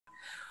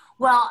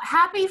Well,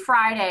 happy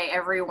Friday,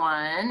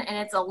 everyone. And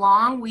it's a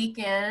long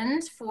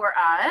weekend for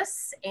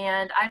us.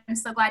 And I'm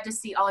so glad to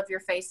see all of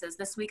your faces.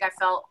 This week I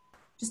felt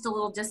just a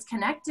little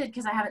disconnected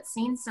because I haven't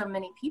seen so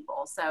many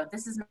people. So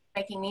this is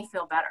making me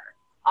feel better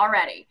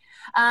already.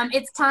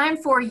 It's time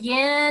for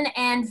Yin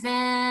and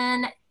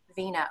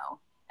Vin-o,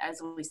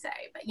 as we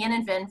say, but Yin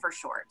and Vin for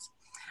short.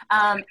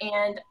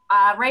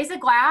 Raise a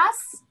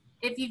glass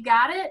if you've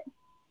got it.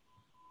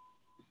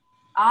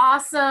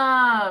 Awesome.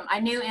 I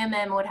knew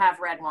MM would have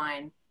red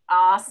wine.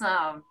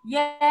 Awesome.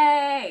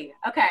 Yay.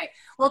 Okay.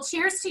 Well,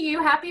 cheers to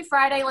you. Happy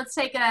Friday. Let's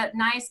take a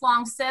nice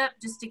long sip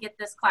just to get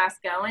this class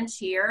going.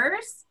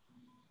 Cheers.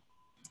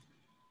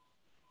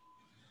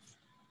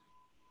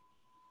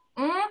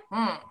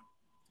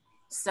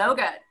 So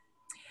good.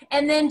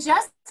 And then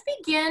just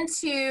begin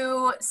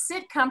to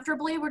sit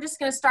comfortably. We're just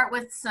going to start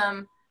with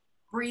some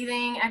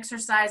breathing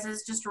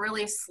exercises, just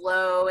really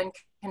slow and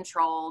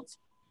controlled.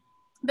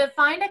 But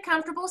find a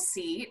comfortable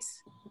seat.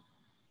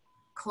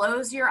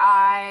 Close your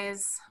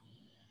eyes.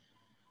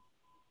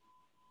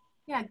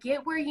 Yeah,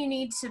 get where you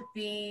need to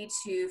be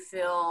to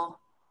feel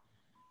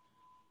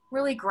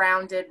really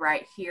grounded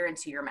right here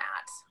into your mat.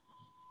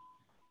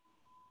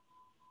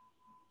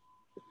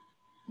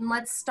 And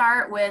let's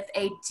start with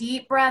a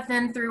deep breath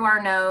in through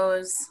our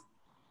nose.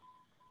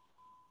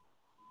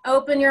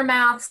 Open your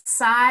mouth,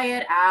 sigh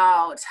it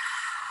out.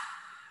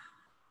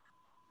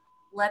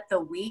 Let the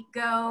week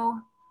go.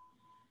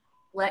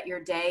 Let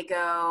your day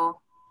go.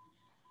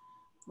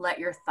 Let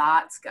your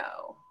thoughts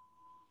go.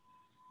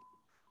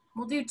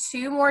 We'll do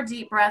 2 more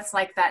deep breaths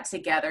like that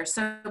together.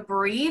 So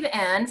breathe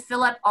in,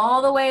 fill up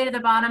all the way to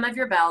the bottom of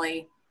your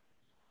belly.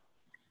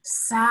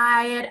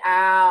 Sigh it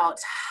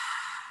out.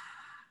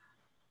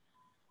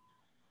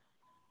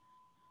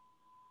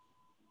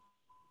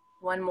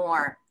 One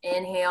more.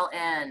 Inhale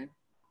in.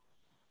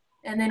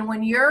 And then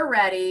when you're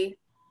ready,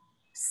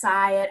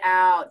 sigh it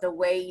out the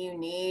way you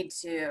need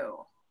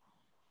to.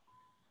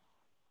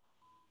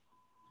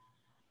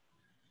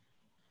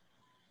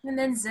 And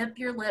then zip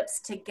your lips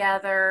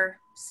together.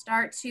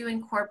 Start to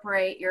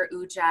incorporate your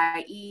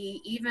ujjayi,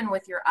 even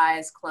with your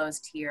eyes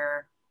closed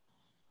here.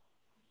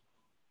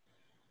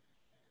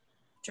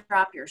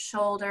 Drop your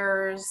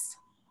shoulders.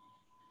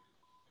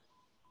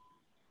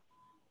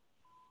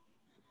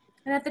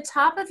 And at the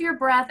top of your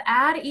breath,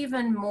 add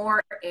even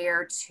more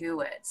air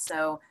to it.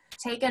 So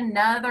take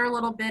another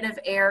little bit of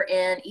air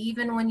in,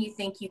 even when you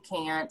think you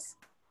can't.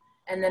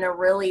 And then a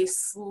really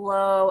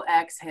slow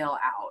exhale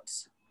out.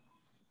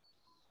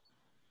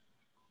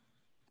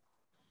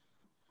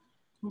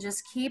 And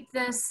just keep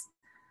this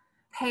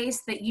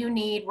pace that you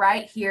need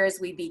right here as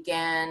we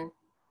begin.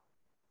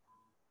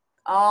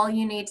 All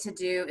you need to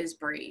do is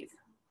breathe.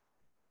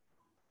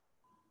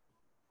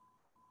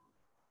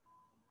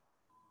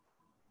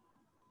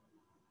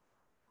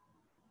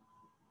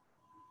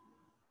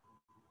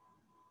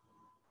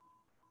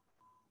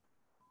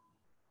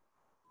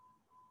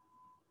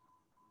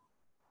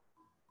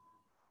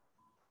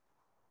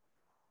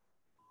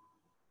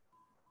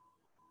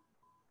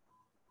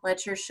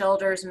 Let your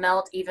shoulders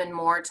melt even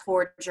more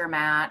towards your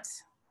mat.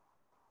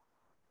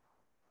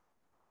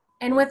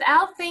 And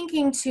without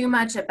thinking too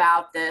much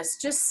about this,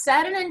 just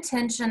set an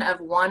intention of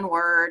one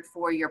word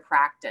for your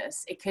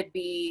practice. It could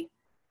be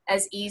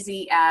as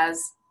easy as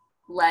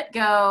let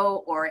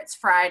go, or it's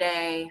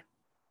Friday,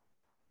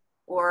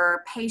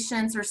 or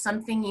patience, or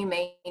something you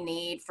may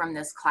need from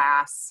this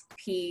class,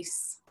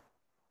 peace.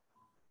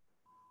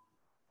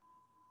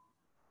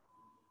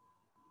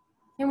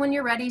 And when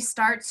you're ready,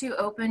 start to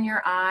open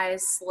your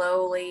eyes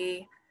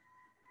slowly.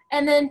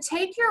 And then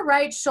take your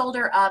right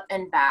shoulder up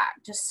and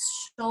back. Just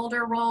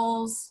shoulder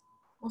rolls.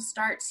 We'll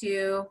start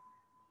to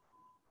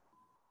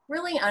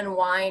really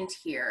unwind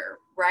here.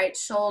 Right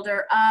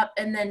shoulder up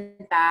and then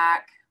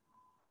back.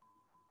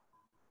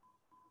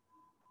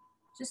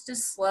 Just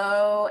as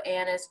slow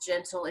and as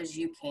gentle as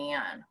you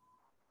can.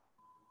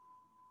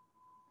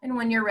 And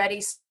when you're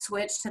ready,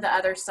 switch to the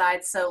other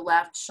side. So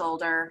left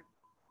shoulder.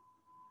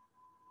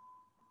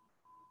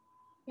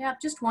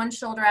 Yep, just one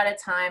shoulder at a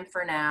time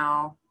for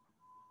now.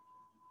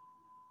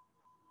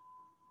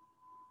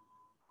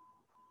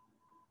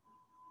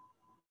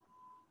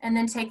 And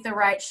then take the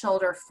right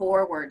shoulder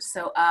forward,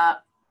 so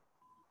up,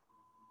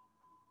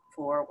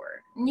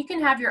 forward. And you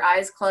can have your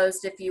eyes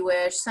closed if you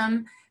wish.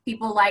 Some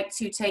people like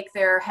to take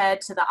their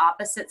head to the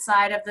opposite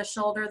side of the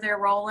shoulder they're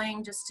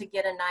rolling just to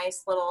get a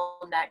nice little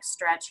neck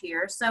stretch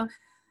here. So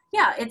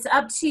yeah, it's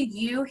up to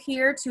you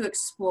here to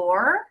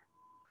explore.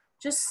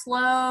 Just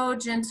slow,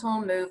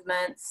 gentle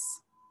movements.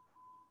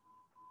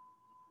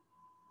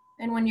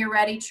 And when you're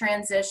ready,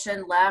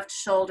 transition left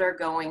shoulder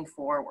going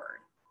forward.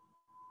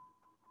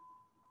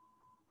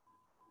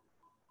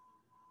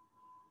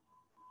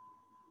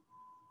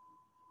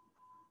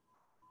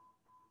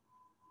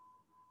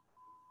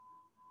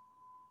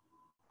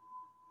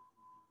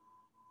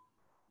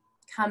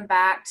 Come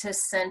back to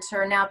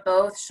center. Now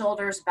both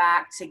shoulders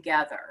back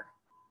together.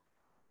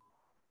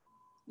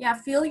 Yeah,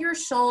 feel your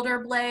shoulder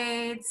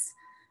blades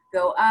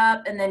go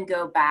up and then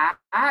go back.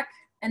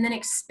 And then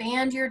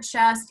expand your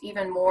chest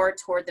even more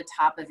toward the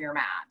top of your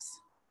mat.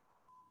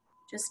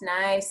 Just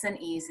nice and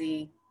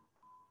easy.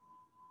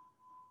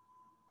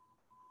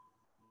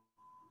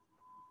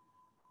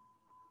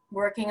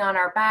 Working on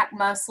our back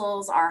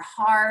muscles, our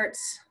heart,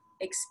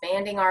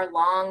 expanding our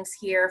lungs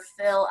here,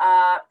 fill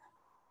up.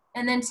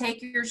 And then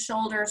take your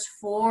shoulders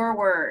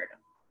forward.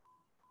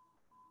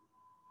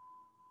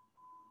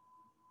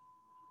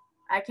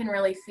 I can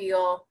really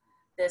feel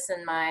this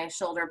in my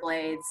shoulder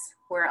blades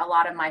where a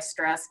lot of my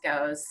stress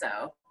goes.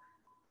 So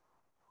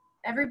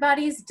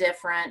everybody's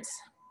different.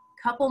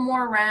 Couple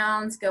more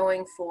rounds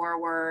going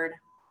forward.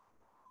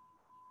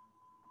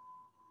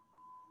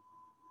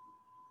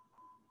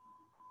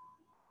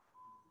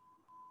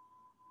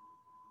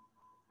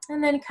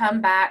 And then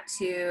come back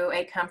to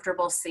a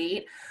comfortable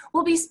seat.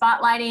 We'll be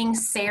spotlighting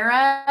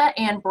Sarah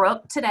and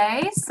Brooke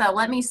today. So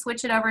let me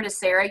switch it over to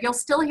Sarah. You'll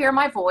still hear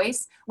my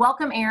voice.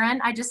 Welcome, Erin.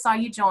 I just saw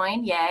you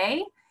join.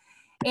 Yay.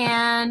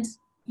 And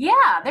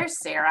yeah, there's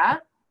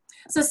Sarah.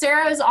 So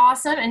Sarah is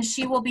awesome, and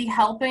she will be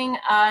helping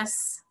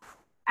us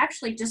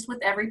actually just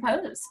with every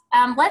pose.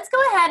 Let's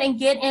go ahead and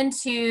get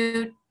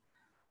into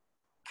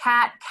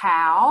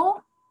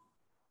cat-cow.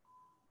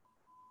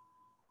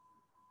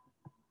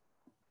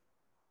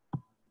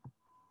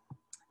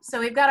 So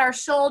we've got our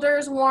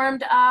shoulders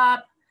warmed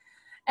up,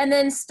 and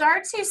then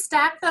start to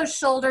stack those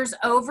shoulders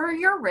over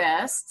your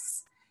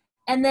wrists,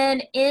 and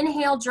then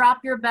inhale,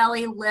 drop your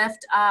belly,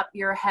 lift up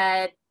your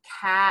head,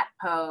 cat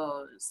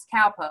pose,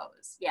 cow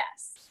pose,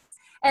 yes.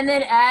 And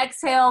then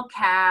exhale,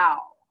 cow.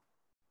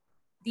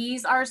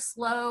 These are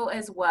slow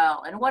as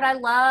well. And what I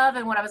love,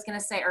 and what I was gonna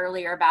say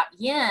earlier about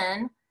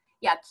yin,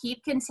 yeah,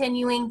 keep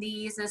continuing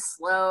these as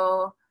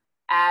slow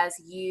as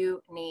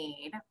you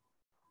need.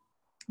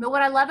 But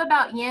what I love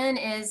about yin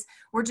is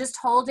we're just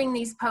holding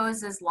these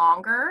poses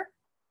longer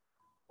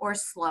or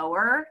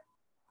slower,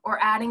 or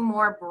adding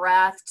more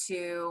breath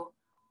to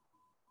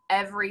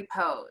every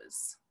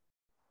pose,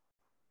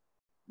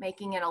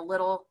 making it a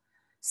little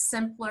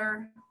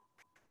simpler.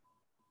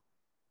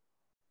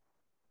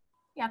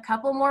 Yeah, a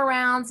couple more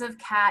rounds of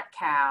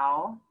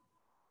cat-cow.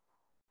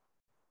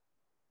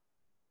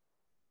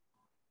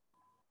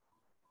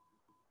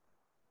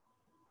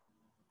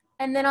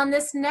 And then on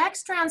this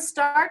next round,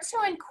 start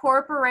to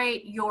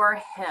incorporate your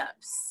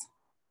hips.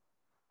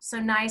 So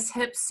nice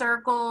hip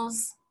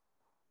circles.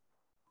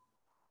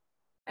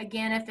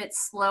 Again, if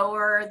it's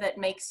slower, that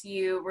makes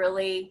you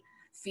really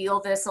feel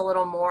this a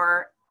little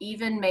more,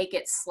 even make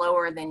it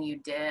slower than you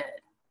did.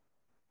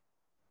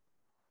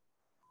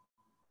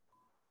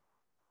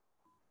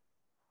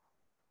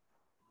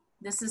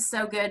 This is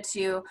so good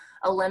to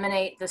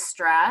eliminate the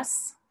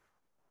stress,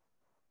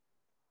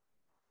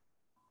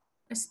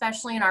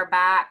 especially in our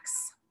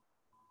backs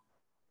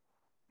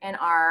and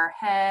our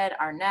head,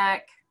 our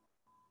neck.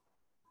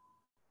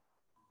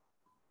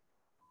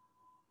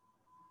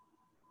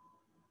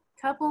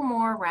 Couple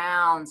more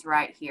rounds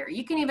right here.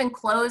 You can even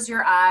close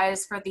your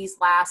eyes for these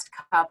last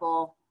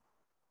couple.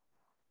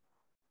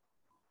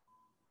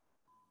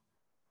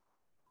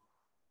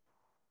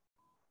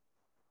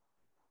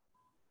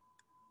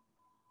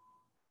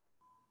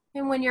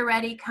 And when you're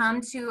ready,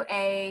 come to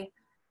a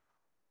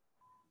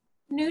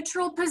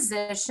neutral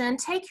position.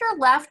 Take your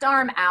left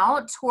arm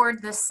out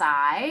toward the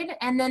side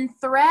and then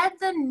thread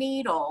the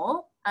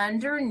needle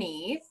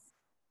underneath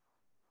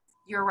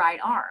your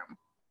right arm.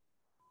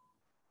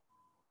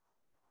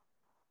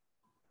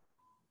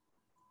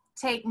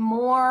 Take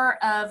more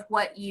of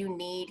what you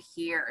need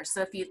here.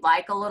 So if you'd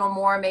like a little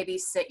more, maybe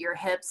sit your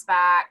hips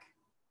back.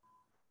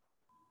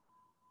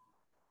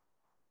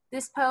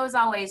 This pose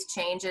always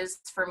changes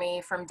for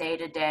me from day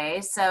to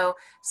day, so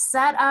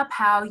set up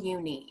how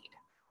you need.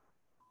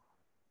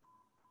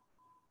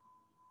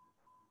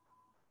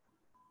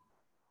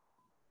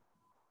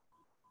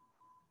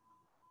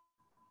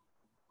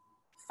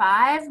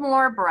 Five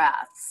more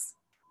breaths.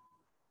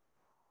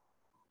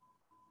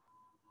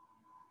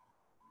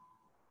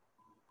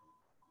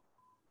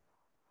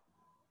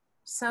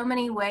 So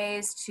many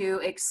ways to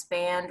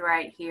expand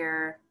right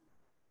here.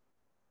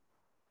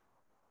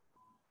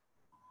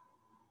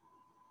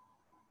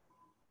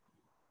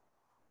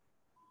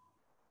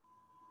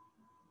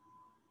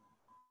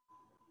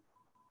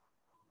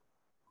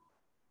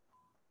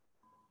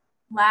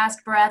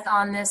 Last breath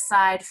on this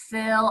side.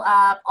 Fill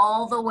up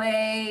all the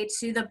way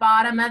to the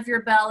bottom of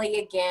your belly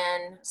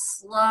again.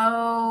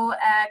 Slow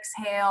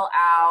exhale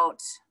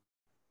out.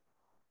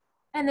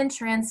 And then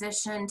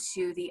transition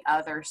to the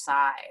other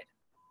side.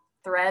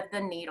 Thread the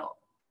needle.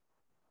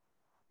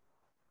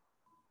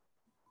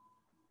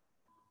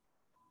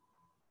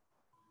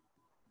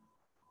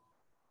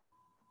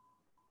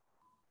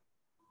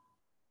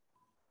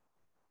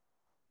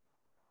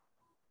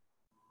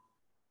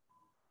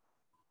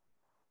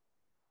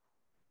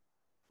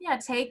 Yeah,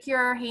 take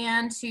your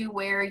hand to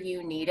where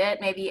you need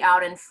it, maybe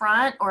out in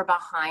front or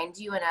behind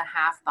you in a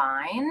half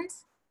bind.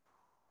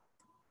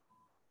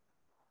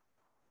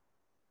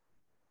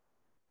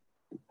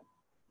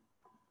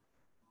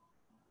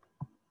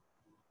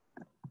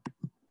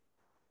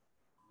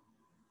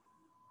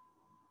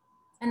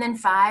 And then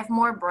 5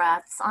 more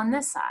breaths on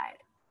this side.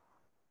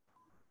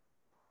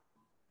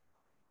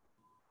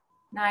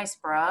 Nice,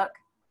 Brooke.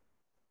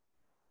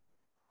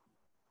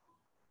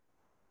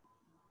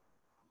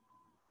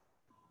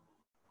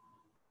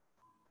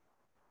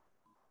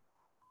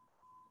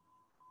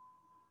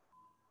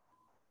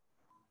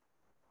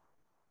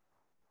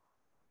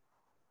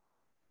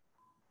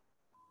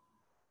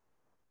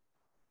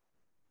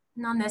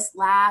 And on this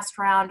last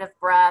round of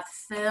breath,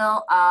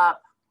 fill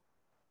up.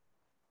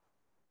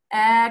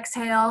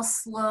 Exhale,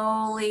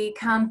 slowly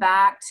come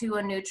back to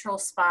a neutral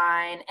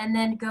spine and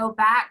then go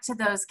back to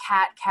those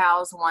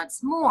cat-cows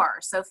once more.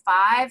 So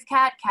 5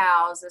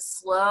 cat-cows, as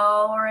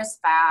slow or as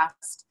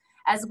fast.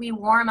 As we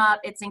warm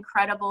up, it's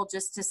incredible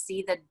just to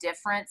see the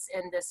difference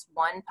in this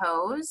one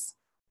pose.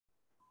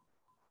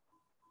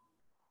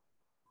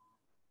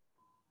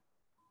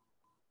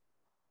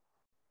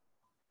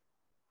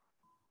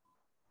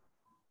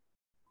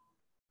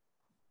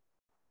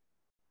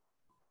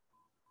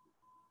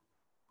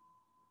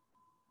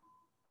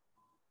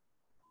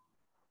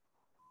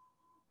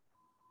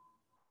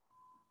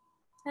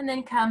 And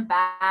then come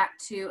back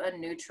to a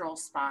neutral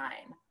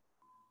spine.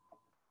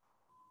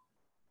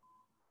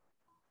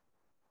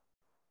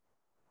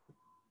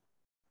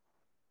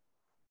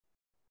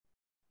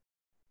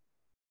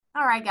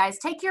 All right, guys,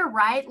 take your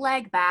right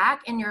leg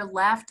back and your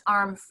left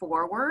arm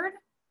forward.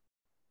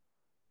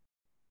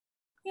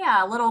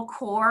 Yeah, a little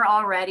core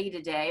already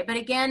today. But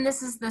again,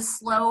 this is the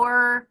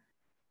slower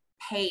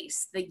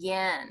pace, the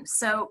yin.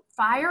 So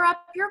fire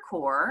up your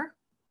core.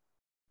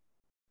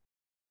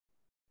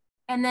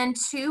 And then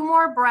 2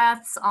 more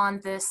breaths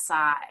on this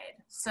side.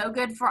 So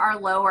good for our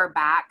lower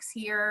backs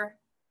here.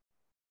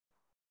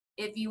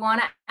 If you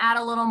want to add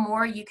a little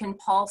more, you can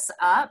pulse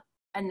up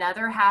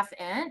another ½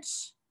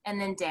 inch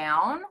and then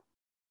down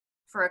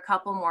for a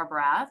couple more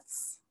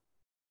breaths.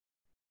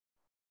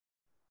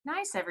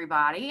 Nice,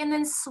 everybody. And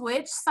then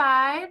switch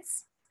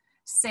sides.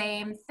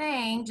 Same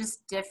thing,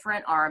 just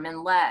different arm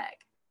and leg.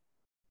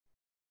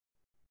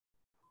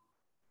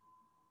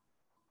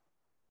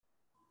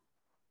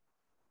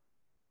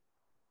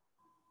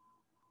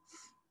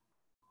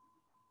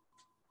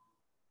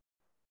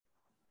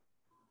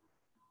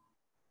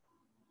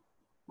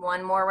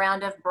 One more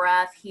round of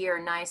breath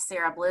here. Nice,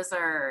 Sarah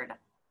Blizzard.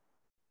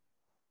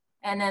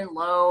 And then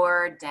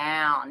lower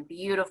down.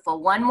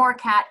 Beautiful. One more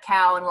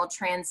cat-cow and we'll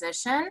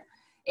transition.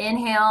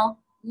 Inhale,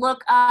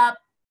 look up.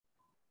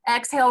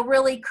 Exhale,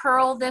 really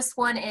curl this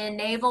one in,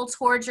 navel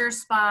towards your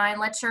spine.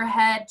 Let your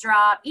head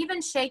drop.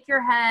 Even shake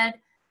your head,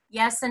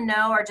 yes and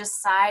no, or just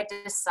side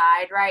to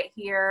side right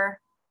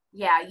here.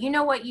 Yeah, you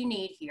know what you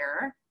need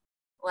here.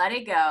 Let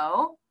it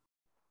go.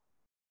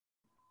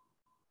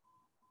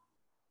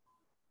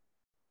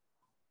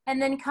 And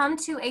then come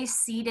to a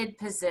seated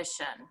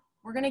position.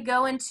 We're gonna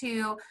go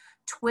into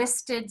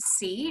twisted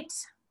seat.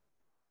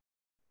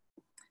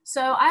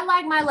 So I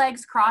like my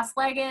legs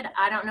cross-legged.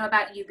 I don't know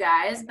about you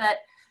guys, but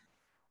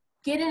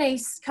get in a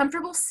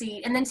comfortable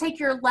seat and then take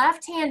your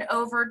left hand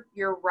over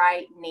your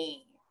right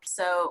knee.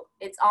 So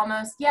it's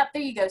almost, yep,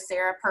 there you go,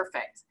 Sarah,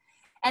 perfect.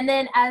 And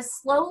then as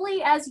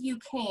slowly as you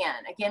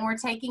can, again, we're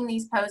taking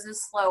these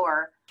poses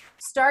slower,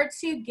 start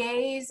to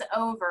gaze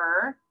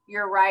over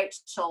your right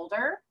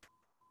shoulder.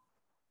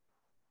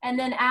 And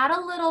then add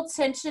a little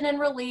tension and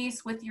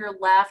release with your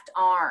left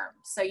arm.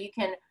 So you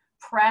can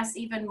press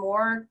even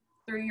more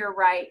through your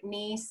right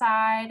knee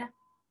side.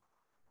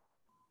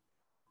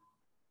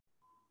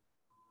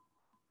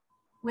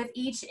 With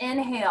each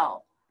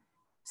inhale,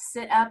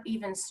 sit up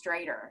even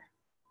straighter.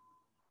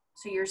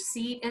 So your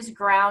seat is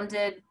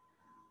grounded,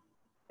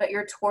 but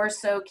your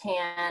torso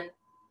can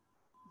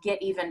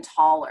get even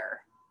taller.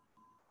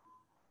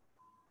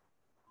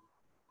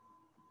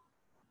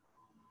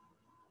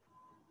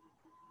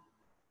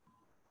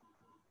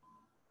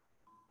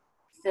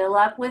 Fill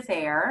up with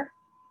air.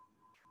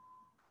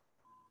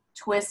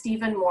 Twist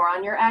even more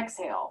on your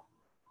exhale.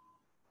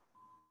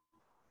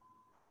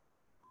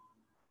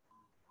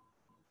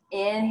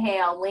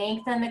 Inhale,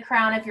 lengthen the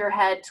crown of your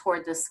head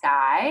toward the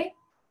sky.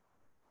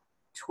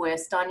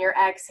 Twist on your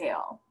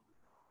exhale.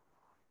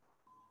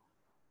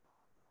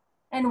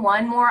 And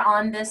one more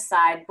on this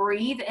side.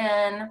 Breathe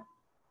in.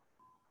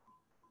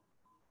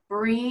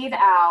 Breathe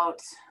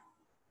out.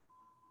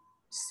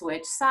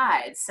 Switch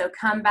sides. So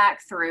come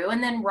back through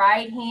and then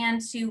right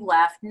hand to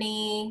left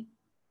knee.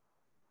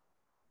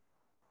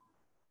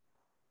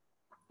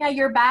 Yeah,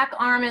 your back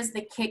arm is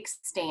the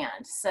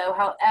kickstand. So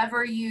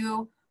however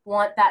you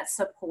want that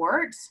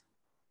support,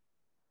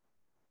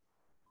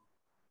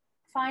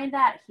 find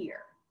that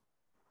here.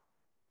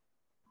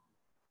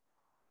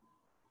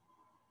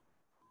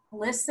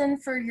 Listen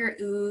for your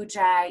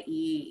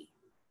ujjayi.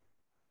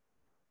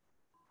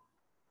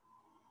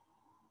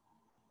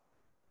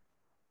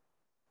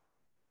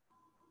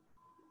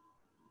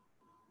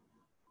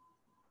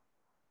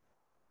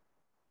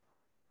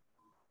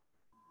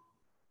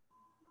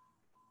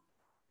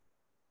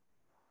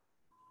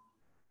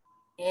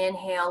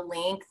 Inhale,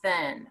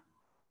 lengthen.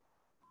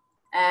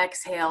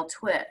 Exhale,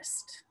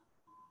 twist.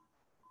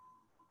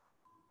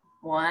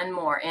 One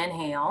more,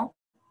 inhale.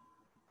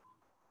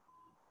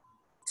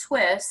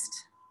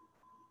 twist,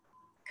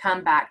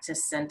 come back to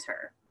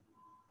center.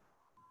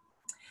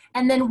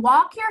 And then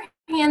walk your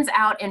hands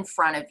out in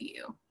front of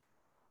you.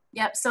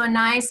 Yep, so a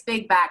nice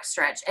big back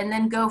stretch. And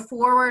then go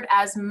forward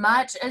as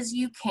much as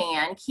you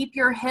can. Keep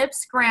your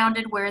hips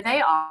grounded where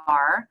they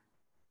are.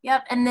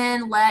 Yep, and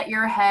then let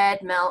your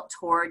head melt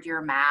toward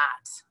your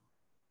mat.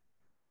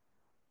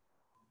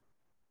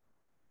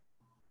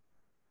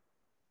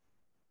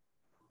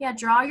 Yeah,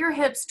 draw your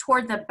hips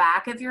toward the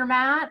back of your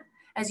mat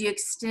as you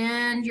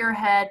extend your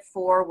head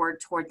forward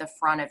toward the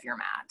front of your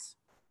mat.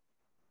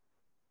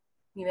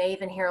 You may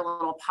even hear a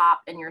little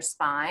pop in your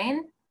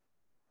spine.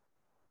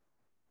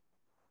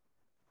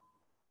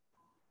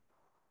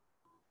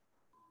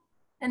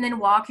 And then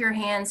walk your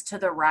hands to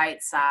the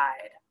right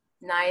side.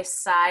 Nice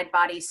side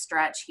body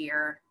stretch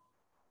here.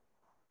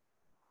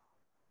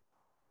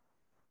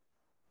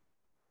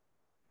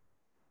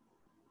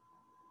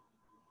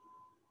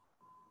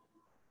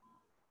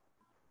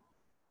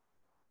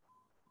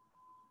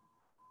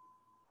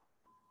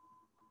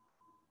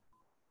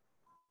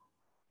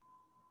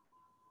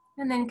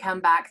 And then come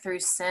back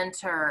through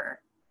center,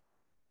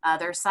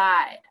 other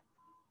side.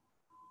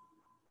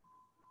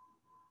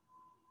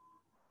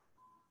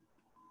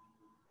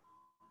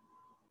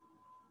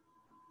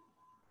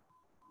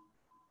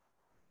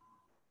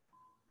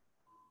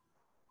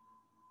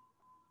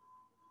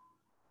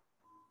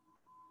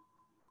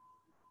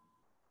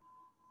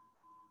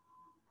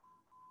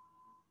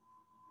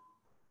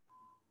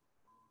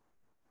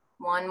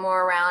 One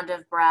more round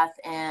of breath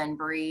in,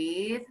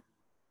 breathe.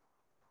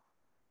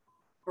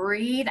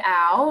 Breathe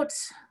out,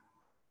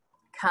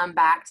 come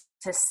back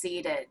to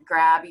seated.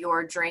 Grab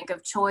your drink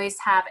of choice,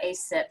 have a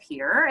sip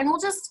here. And we'll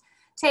just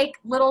take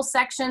little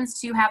sections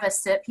to have a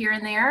sip here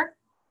and there.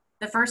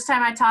 The first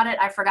time I taught it,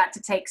 I forgot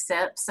to take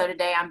sips. So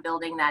today I'm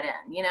building that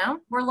in, you know,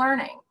 we're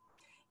learning.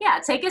 Yeah,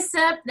 take a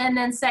sip and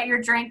then set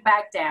your drink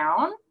back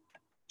down.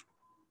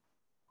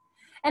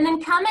 And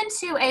then come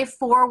into a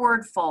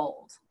forward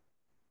fold.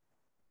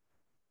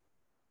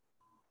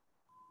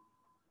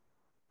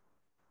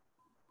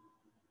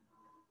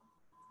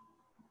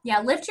 Yeah,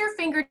 lift your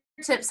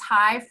fingertips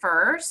high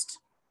first.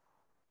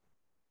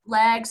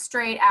 Legs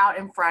straight out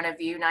in front of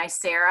you. Nice,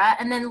 Sarah.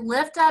 And then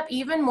lift up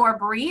even more.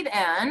 Breathe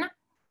in.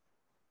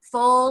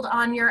 Fold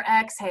on your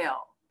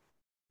exhale.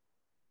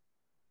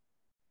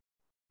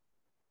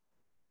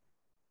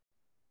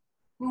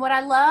 And what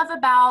I love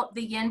about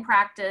the yin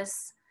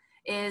practice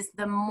is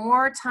the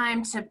more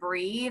time to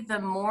breathe, the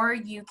more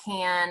you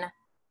can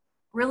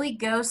really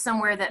go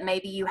somewhere that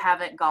maybe you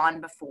haven't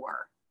gone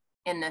before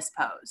in this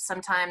pose.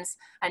 Sometimes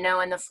I know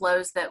in the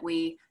flows that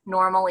we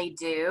normally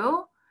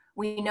do,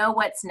 we know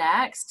what's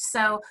next.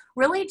 So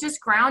really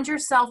just ground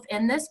yourself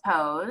in this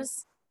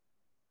pose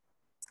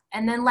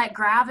and then let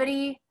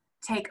gravity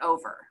take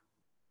over.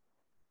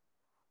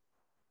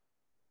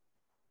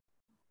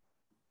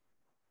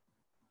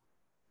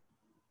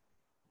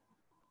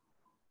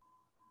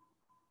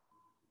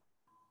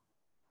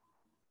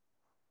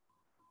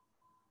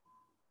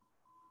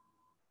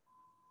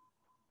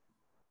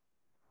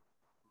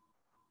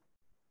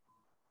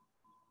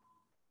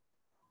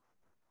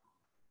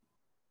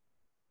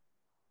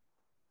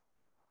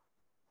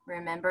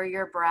 Remember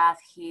your breath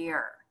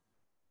here.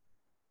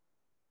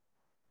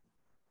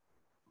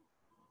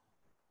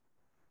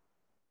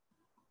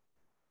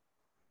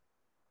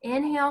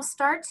 Inhale,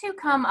 start to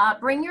come up.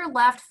 Bring your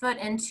left foot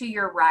into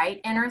your right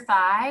inner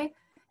thigh,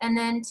 and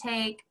then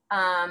take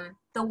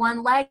the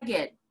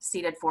one-legged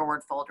seated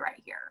forward fold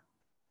right here.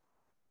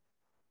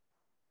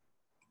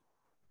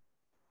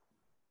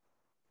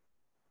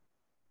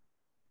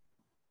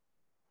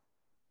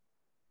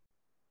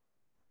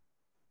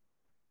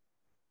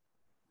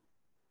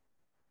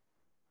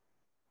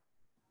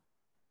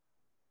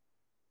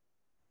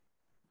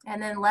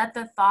 And then let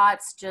the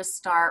thoughts just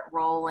start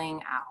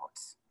rolling out.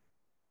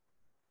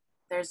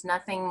 There's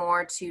nothing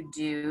more to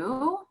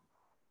do.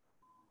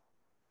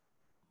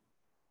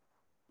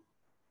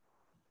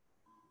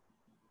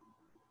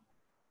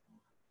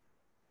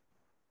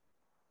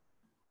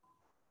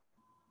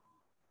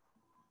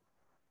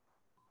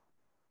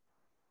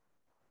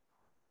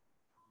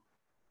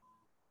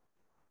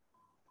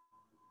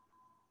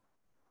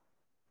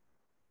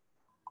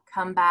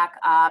 Come back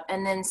up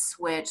and then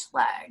switch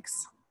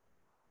legs.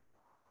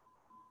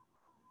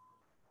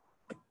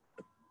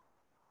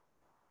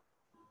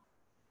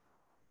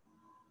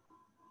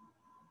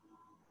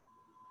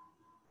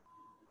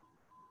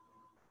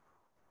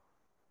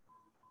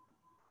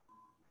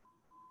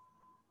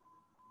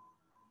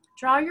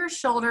 Draw your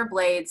shoulder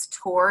blades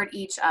toward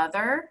each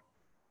other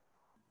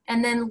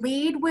and then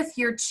lead with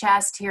your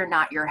chest here,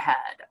 not your head.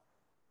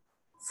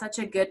 Such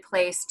a good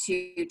place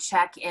to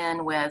check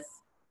in with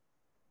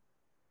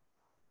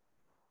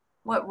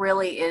what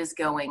really is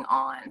going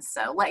on.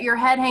 So let your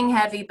head hang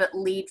heavy, but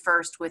lead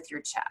first with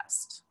your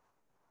chest.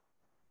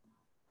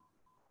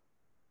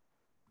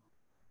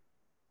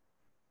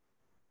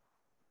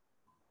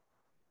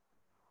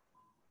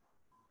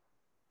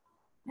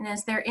 And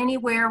is there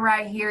anywhere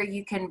right here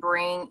you can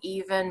bring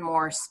even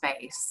more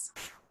space?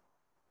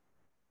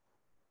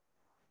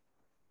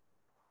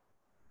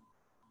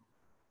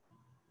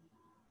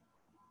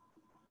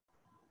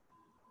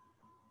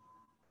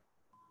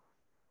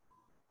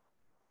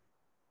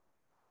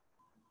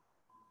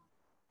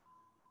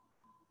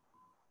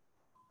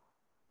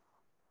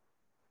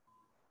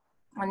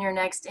 On your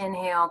next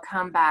inhale,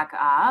 come back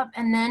up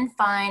and then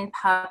find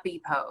puppy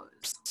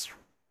pose.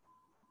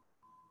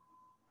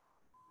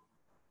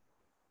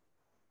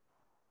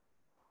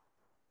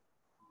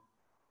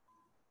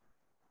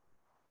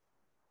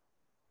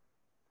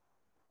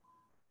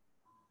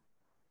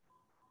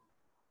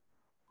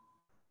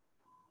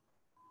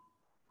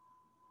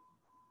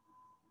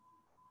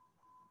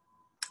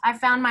 I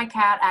found my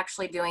cat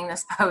actually doing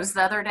this pose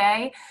the other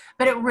day,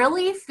 but it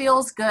really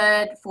feels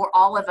good for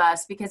all of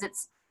us because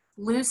it's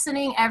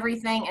loosening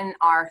everything in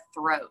our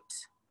throat.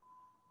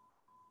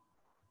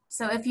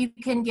 So if you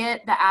can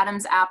get the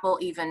Adam's apple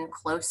even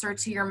closer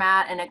to your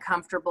mat in a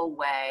comfortable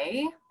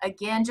way,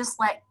 again, just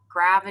let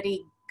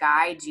gravity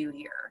guide you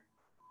here.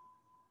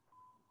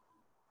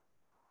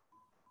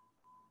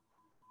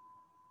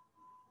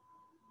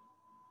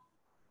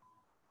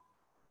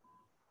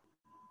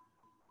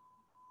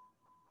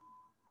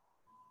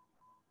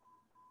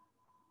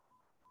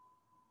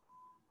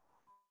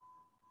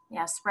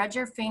 Yeah, spread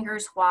your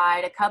fingers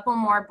wide. A couple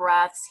more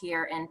breaths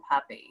here in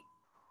puppy.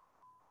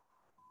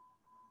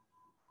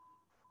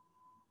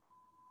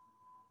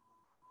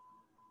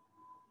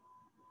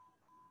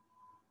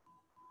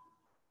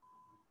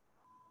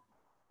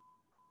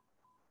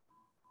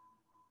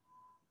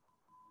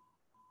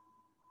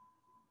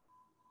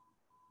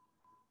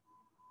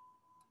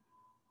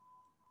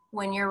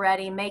 When you're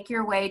ready, make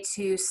your way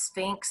to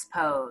Sphinx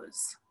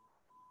pose.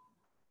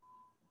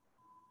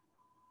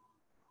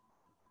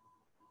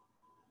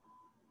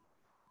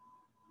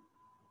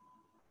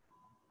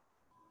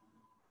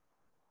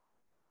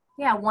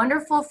 Yeah,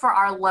 wonderful for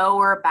our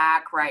lower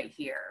back right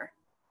here.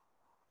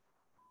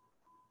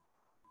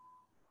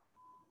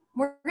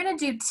 We're gonna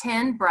do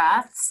 10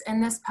 breaths in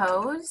this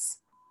pose.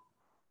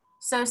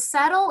 So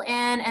settle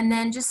in and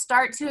then just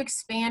start to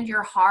expand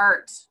your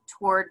heart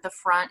toward the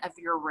front of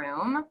your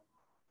room.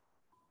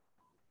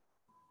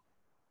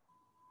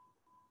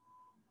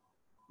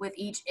 With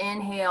each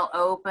inhale,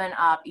 open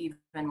up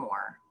even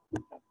more.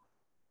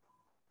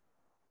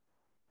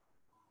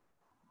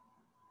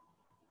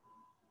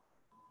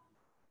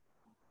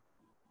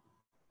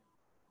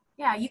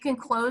 Yeah, you can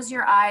close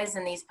your eyes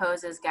in these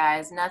poses,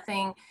 guys.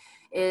 Nothing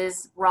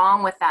is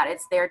wrong with that.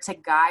 It's there to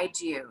guide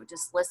you.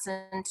 Just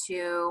listen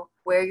to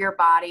where your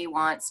body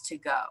wants to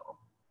go.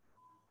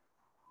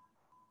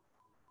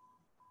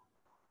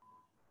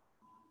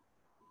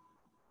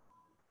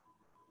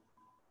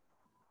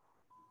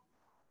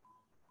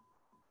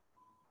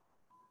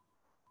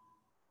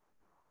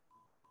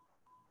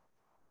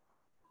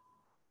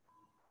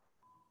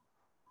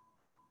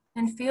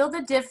 And feel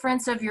the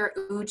difference of your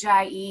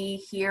ujjayi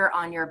here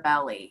on your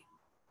belly.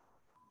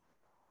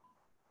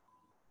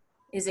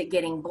 Is it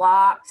getting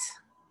blocked?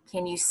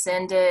 Can you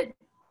send it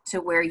to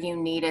where you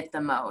need it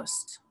the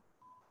most?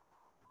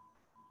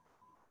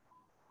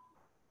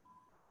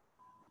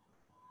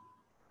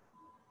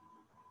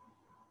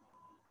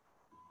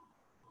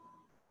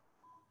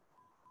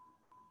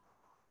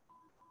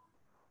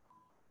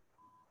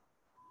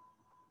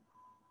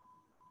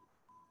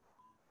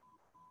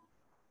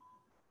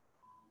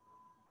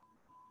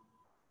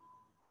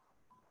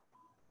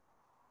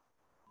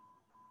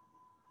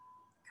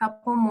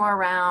 Couple more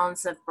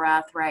rounds of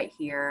breath right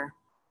here.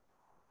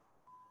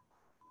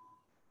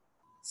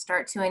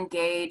 Start to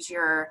engage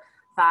your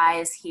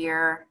thighs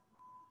here.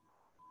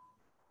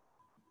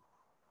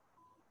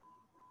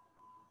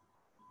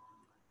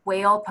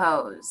 Whale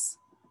pose.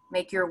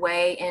 Make your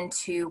way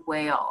into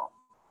whale.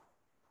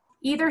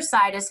 Either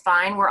side is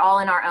fine. We're all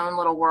in our own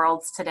little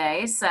worlds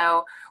today.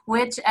 So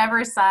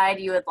whichever side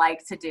you would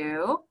like to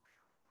do.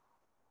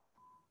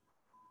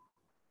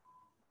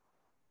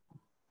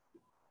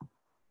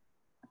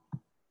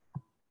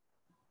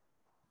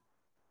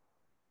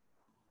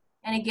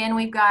 And again,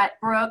 we've got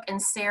Brooke and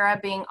Sarah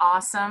being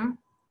awesome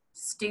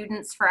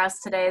students for us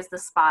today as the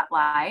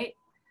spotlight.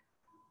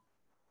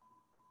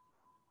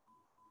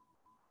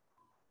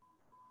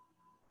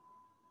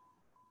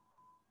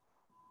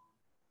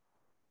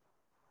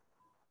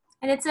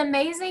 And it's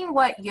amazing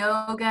what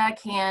yoga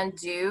can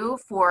do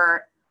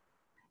for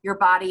your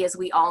body, as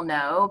we all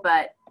know,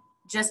 but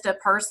just a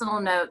personal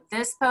note,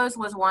 this pose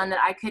was one that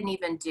I couldn't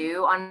even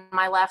do on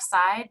my left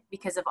side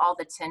because of all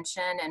the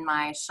tension in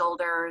my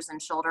shoulders and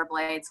shoulder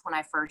blades when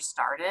I first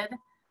started.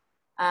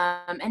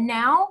 And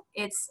now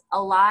it's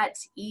a lot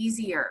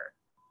easier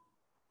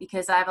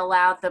because I've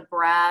allowed the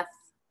breath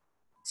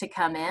to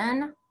come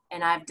in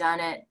and I've done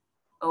it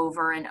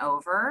over and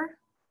over.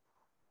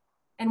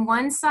 And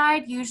one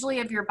side usually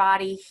of your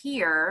body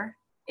here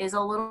is a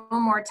little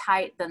more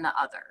tight than the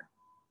other.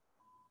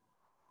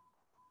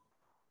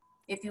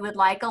 If you would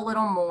like a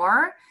little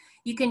more,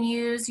 you can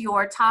use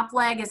your top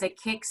leg as a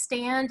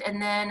kickstand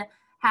and then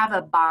have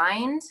a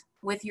bind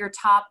with your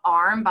top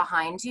arm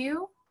behind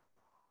you.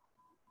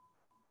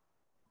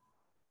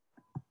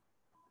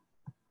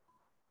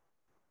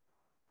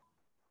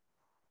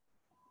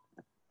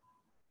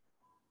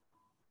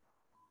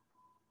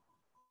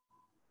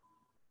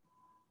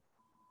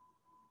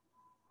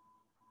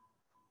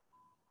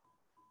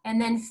 And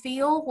then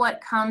feel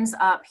what comes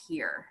up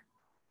here.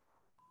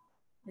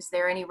 Is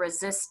there any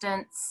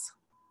resistance?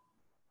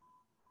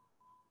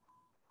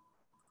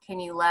 Can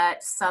you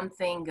let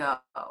something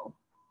go?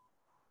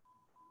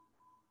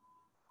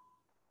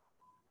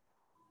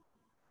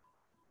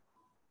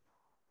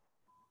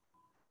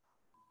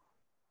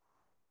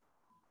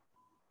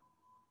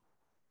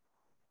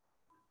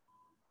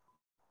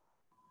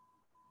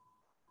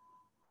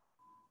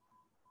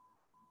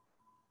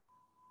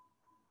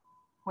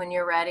 When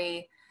you're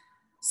ready,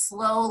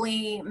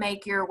 slowly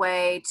make your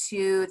way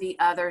to the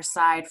other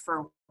side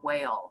for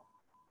whale.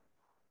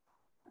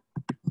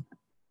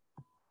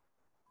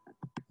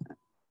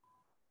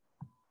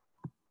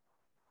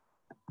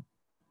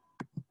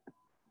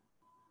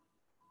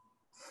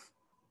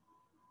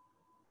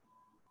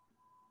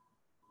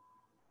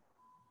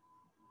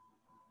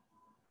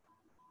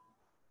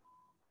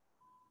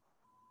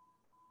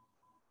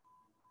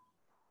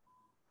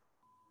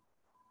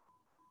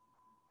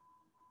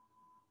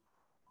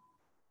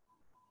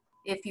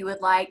 If you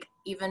would like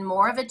even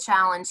more of a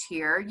challenge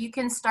here, you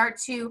can start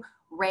to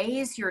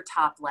raise your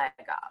top leg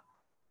up.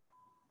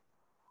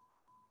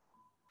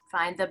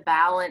 Find the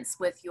balance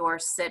with your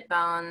sit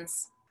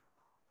bones.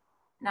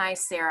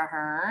 Nice, Sarah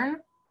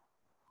Hearn.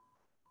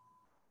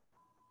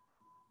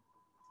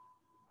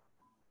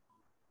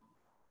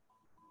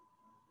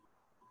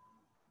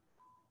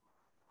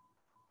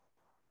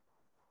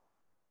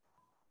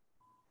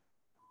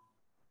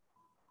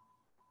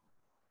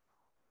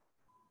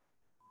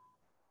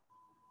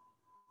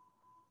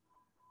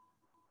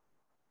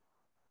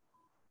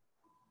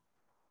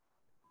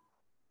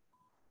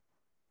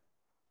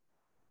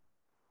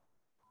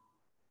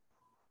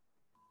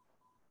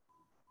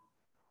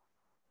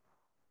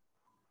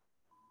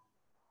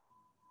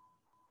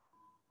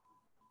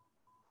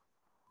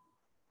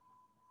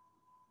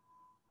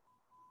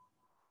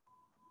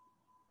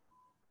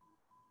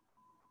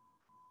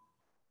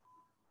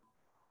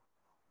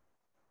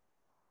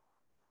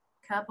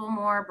 Couple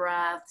more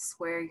breaths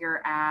where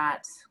you're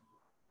at.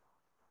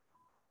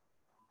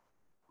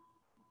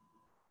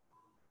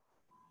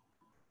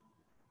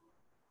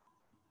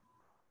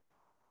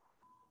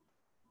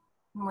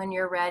 When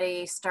you're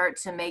ready, start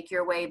to make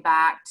your way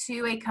back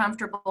to a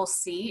comfortable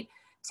seat.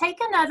 Take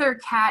another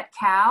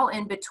cat-cow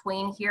in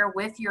between here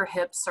with your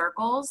hip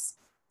circles,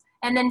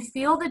 and then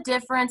feel the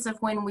difference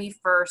of when we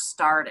first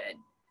started.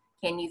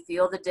 Can you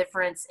feel the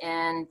difference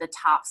in the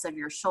tops of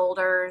your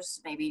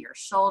shoulders, maybe your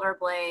shoulder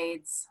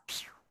blades?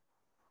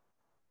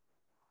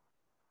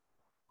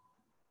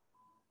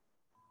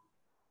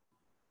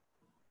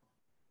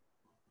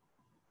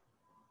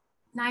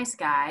 Nice,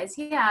 guys.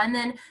 Yeah, and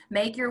then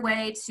make your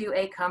way to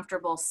a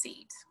comfortable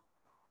seat.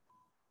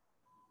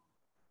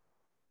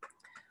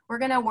 We're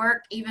gonna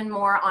work even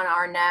more on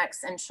our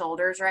necks and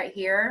shoulders right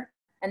here,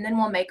 and then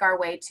we'll make our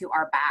way to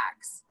our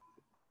backs.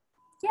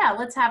 Yeah,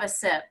 let's have a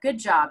sip. Good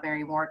job,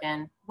 Mary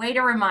Morgan. Way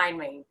to remind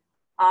me.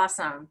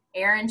 Awesome.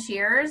 Erin,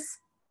 cheers.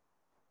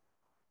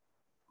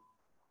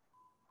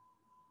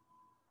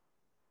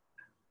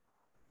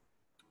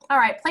 All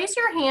right, place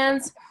your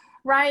hands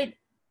right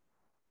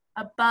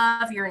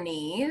above your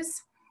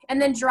knees,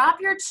 and then drop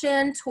your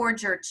chin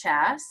towards your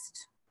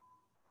chest.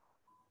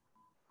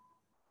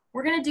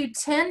 We're gonna do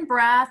 10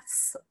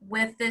 breaths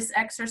with this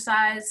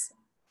exercise,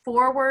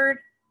 forward,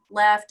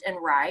 left, and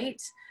right.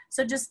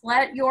 So just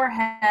let your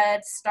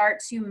head start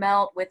to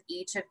melt with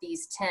each of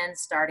these 10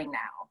 starting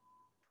now.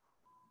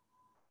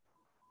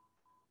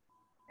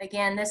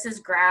 Again, this is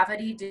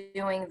gravity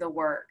doing the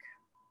work.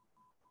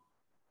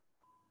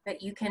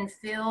 But you can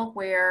feel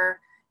where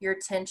your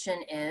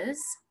tension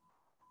is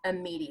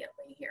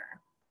immediately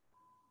here.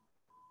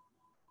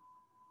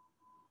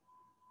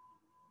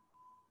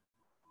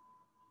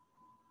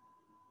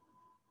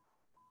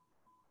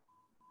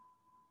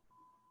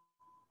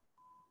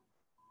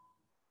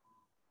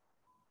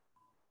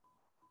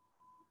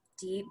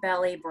 Deep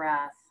belly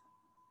breath.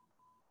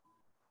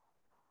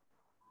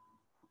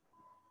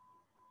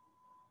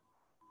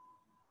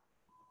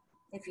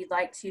 If you'd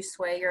like to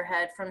sway your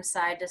head from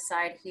side to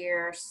side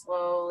here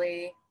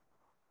slowly.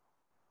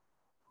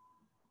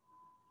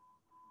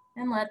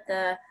 And let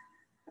the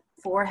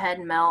forehead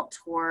melt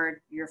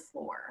toward your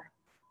floor.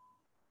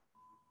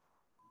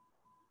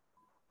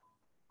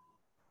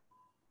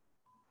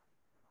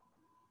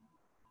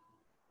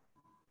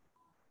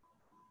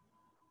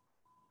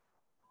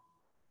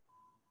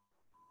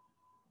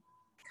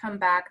 Come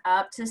back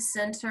up to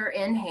center,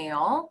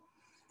 inhale,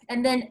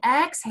 and then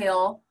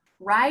exhale,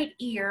 right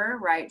ear,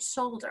 right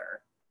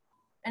shoulder.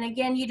 And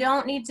again, you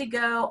don't need to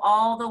go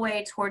all the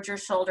way towards your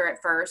shoulder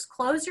at first.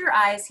 Close your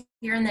eyes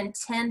here and then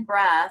 10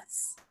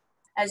 breaths.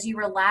 As you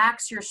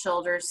relax your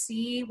shoulders,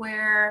 see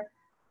where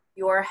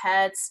your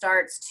head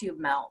starts to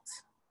melt.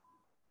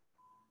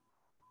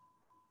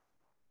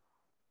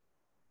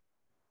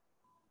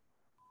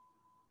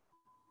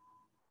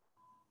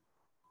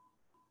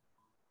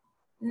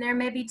 And there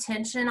may be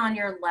tension on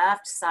your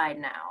left side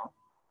now.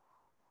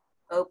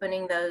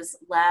 Opening those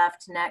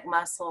left neck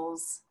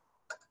muscles.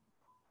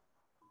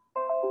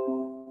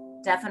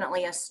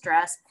 Definitely a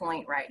stress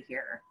point right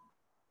here.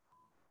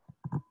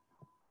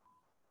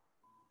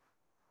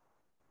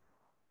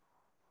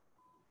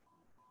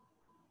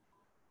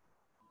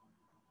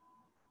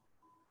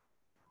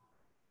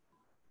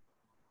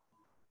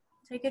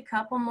 Take a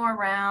couple more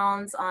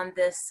rounds on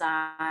this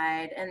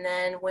side, and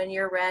then when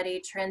you're ready,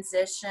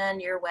 transition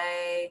your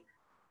way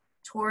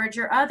towards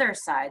your other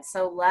side.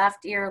 So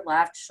left ear,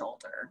 left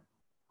shoulder.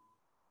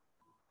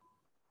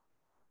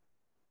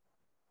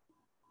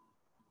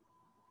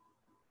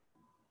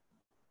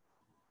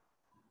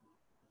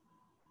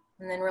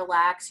 And then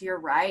relax your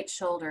right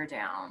shoulder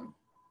down.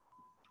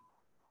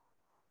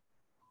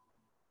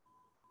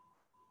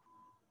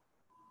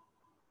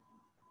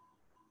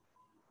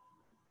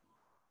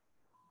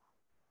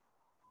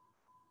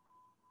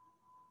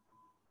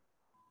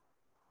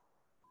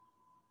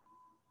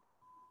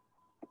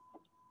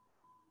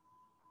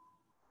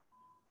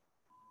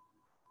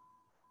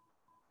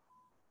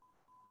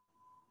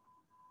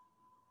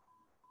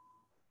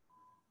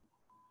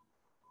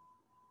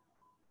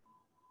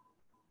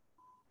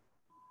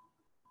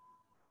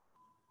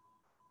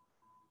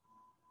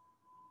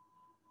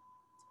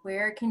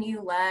 Where can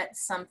you let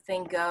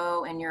something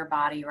go in your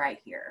body right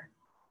here?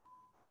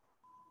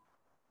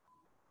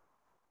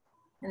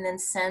 And then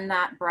send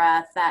that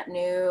breath, that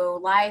new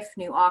life,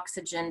 new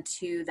oxygen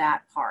to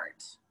that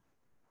part.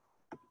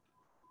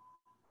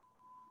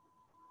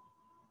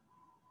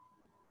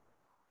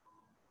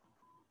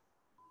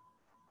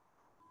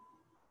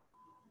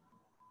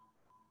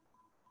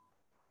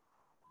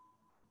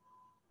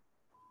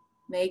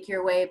 Make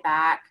your way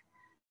back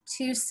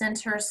to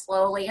center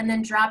slowly, and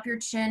then drop your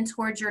chin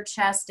towards your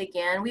chest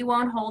again. We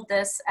won't hold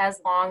this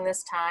as long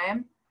this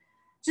time.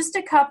 Just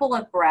a couple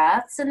of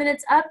breaths, and then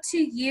it's up to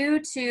you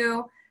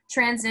to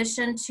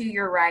transition to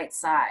your right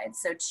side.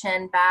 So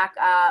chin back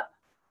up,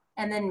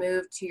 and then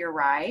move to your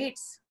right.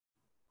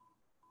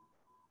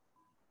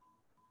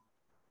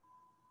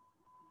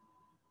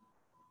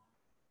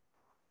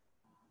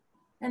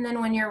 And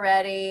then when you're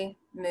ready,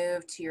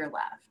 move to your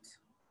left.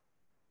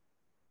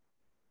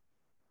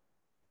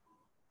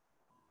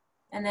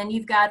 And then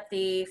you've got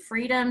the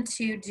freedom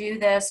to do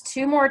this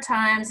 2 more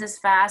times as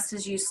fast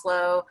as you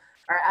slow,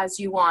 or as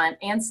you want,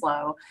 and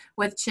slow,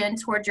 with chin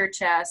towards your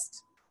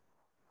chest,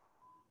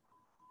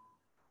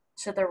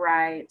 to the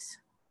right,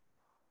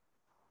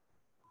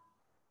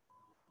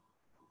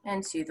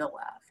 and to the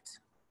left.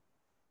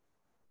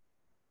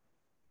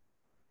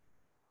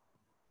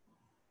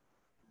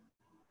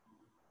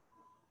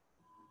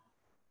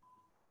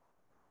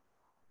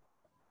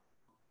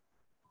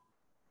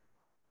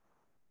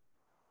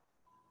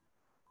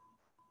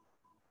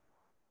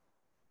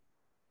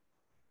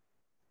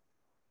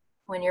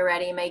 When you're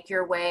ready, make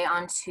your way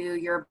onto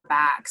your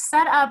back.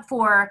 Set up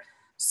for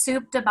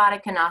Supta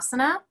Baddha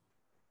Konasana.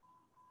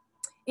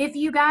 If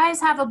you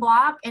guys have a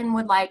block and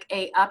would like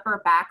a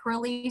upper back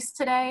release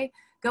today,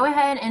 go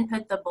ahead and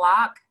put the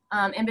block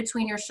in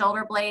between your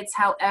shoulder blades,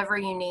 however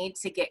you need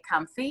to get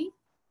comfy.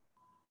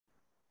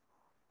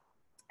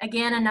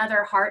 Again,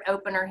 another heart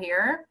opener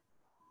here.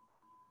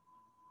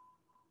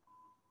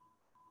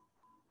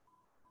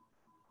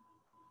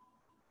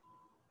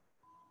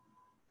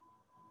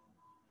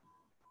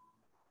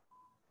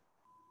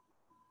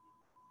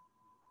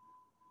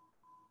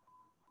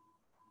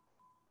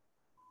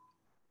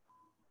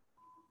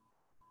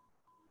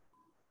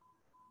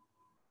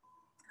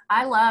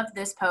 I love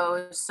this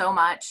pose so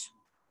much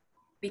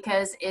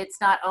because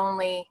it's not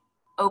only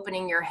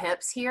opening your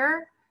hips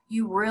here,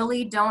 you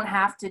really don't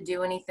have to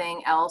do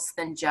anything else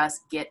than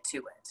just get to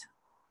it.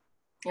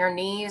 Your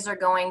knees are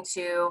going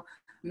to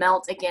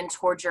melt again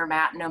towards your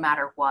mat no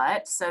matter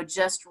what. So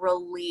just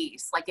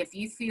release. Like if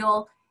you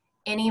feel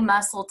any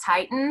muscle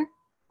tighten,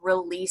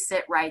 release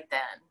it right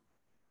then.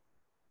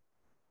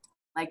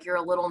 Like you're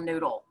a little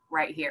noodle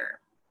right here.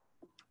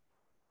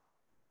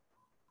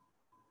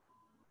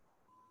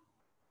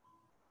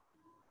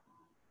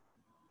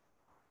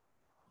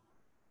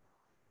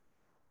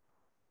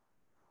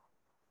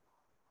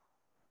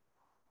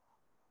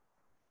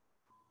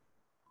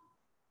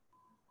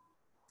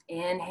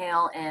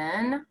 Inhale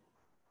in.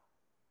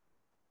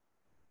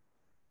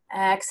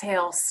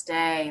 Exhale,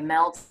 stay,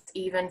 melt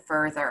even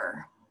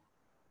further.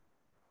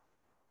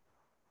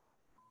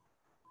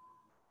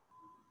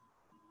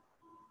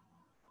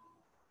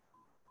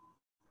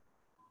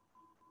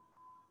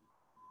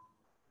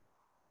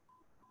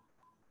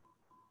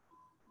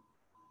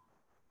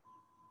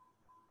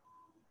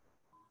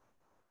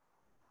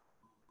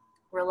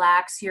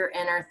 Relax your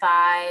inner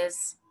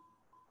thighs.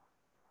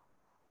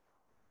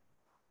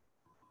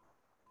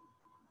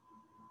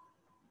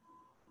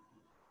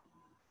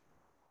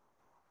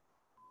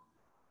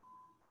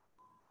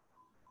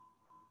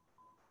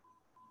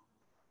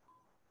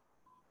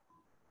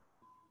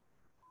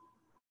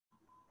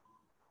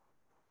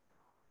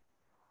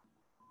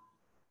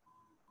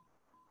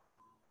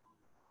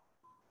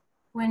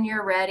 When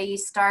you're ready,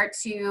 start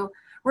to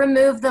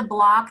remove the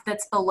block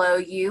that's below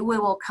you. We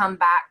will come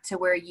back to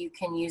where you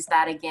can use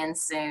that again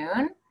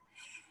soon.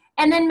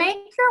 And then make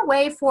your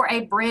way for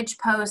a bridge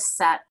pose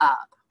set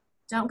up.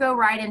 Don't go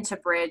right into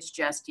bridge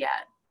just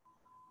yet.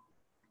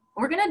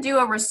 We're gonna do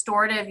a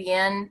restorative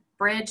yin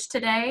bridge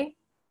today.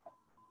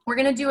 We're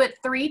gonna do it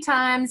 3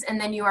 times, and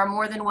then you are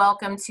more than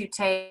welcome to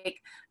take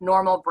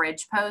normal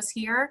bridge pose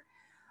here.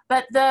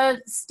 But the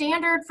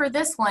standard for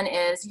this one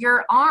is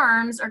your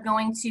arms are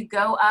going to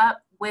go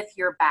up with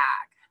your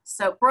back.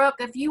 So Brooke,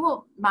 if you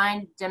will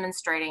mind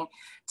demonstrating,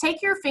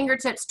 take your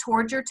fingertips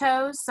towards your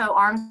toes so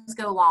arms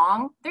go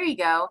long. There you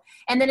go.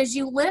 And then as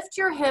you lift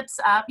your hips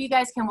up, you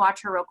guys can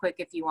watch her real quick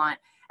if you want.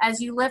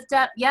 As you lift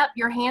up, yep,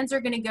 your hands are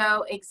going to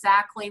go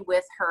exactly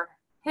with her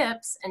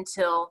hips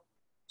until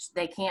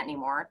they can't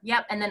anymore.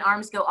 Yep, and then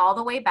arms go all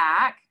the way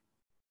back.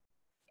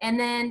 And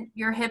then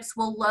your hips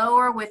will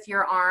lower with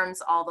your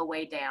arms all the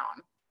way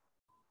down.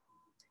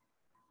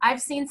 I've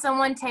seen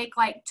someone take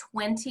like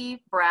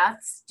 20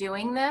 breaths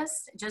doing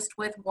this just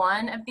with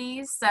one of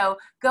these. So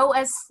go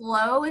as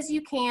slow as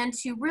you can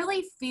to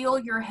really feel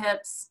your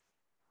hips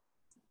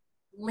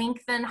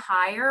lengthen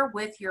higher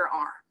with your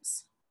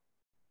arms.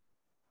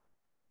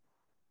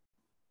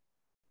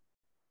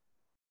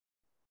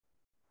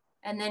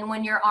 And then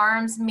when your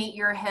arms meet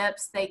your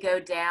hips, they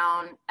go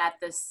down at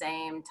the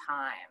same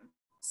time.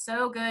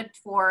 So good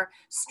for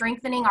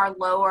strengthening our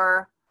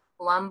lower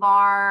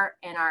lumbar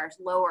and our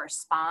lower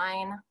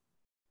spine.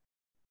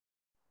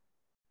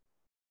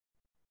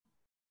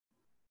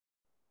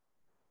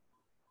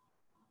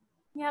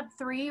 Yep,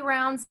 3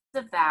 rounds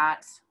of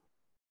that.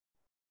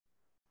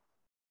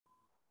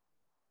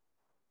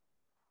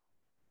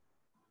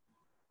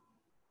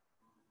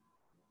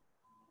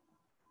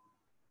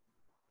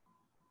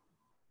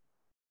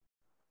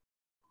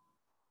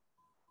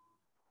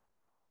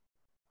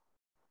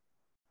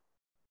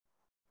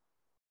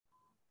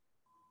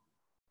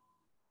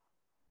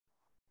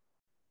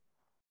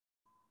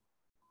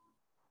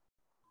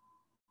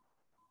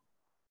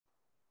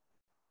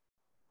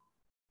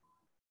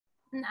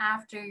 And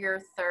after your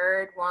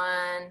third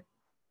one,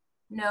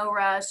 no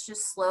rush,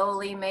 just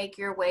slowly make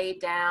your way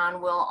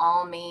down. We'll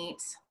all meet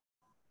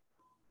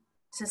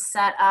to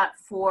set up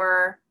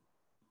for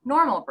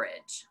normal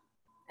bridge.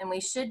 And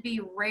we should be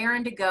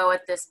raring to go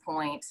at this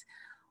point.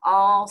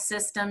 All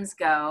systems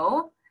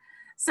go.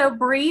 So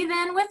breathe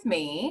in with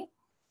me,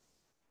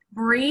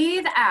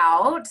 breathe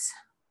out,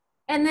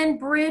 and then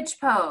bridge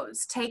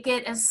pose. Take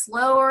it as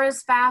slow or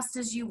as fast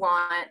as you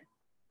want.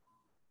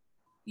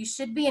 You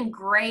should be in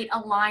great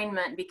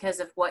alignment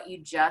because of what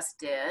you just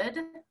did.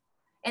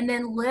 And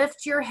then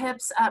lift your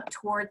hips up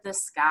toward the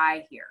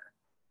sky here.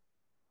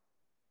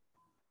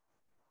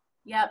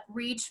 Yep,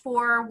 reach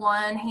for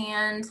one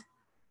hand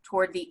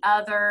toward the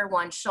other,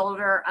 one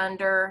shoulder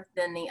under,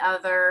 then the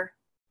other.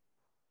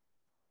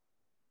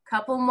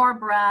 Couple more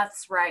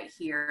breaths right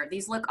here.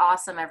 These look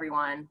awesome,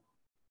 everyone.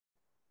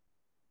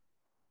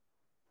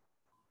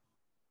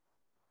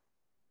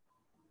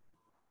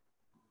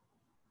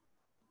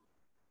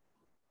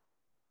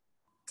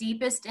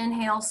 Deepest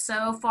inhale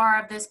so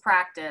far of this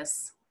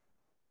practice.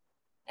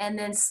 And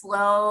then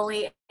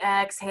slowly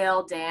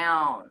exhale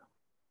down.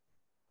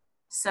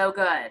 So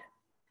good.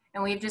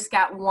 And we've just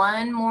got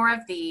one more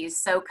of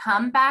these. So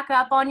come back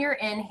up on your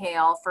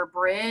inhale for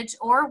bridge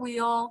or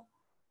wheel.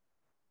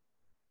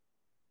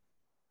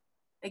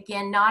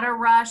 Again, not a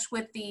rush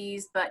with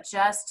these, but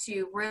just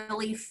to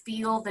really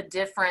feel the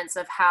difference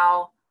of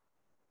how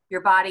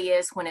your body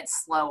is when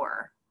it's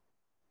slower.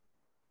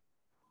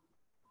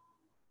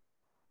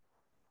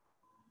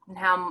 And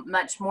how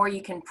much more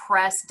you can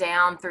press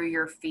down through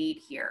your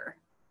feet here.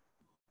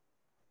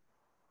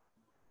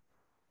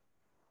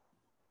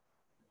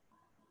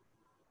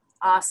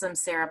 Awesome,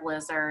 Sarah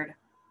Blizzard.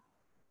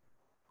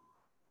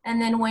 And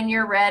then when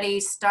you're ready,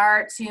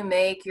 start to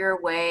make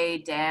your way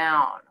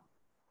down.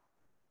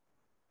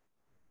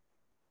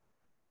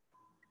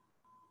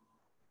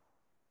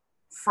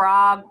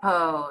 Frog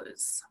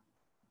pose.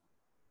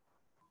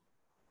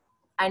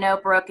 I know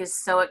Brooke is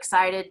so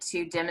excited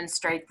to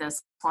demonstrate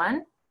this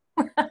one.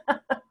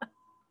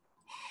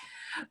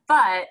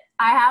 But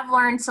I have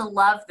learned to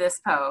love this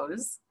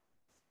pose.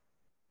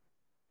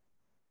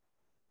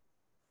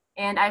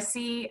 And I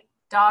see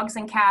dogs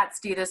and cats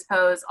do this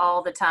pose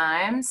all the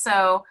time.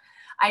 So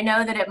I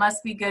know that it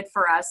must be good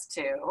for us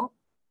too.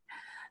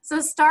 So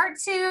start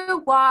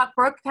to walk.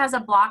 Brooke has a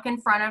block in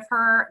front of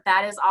her.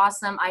 That is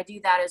awesome. I do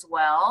that as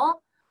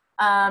well.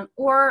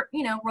 Or,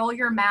 you know, roll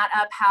your mat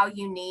up how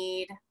you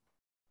need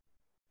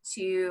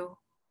to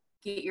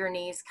get your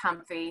knees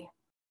comfy.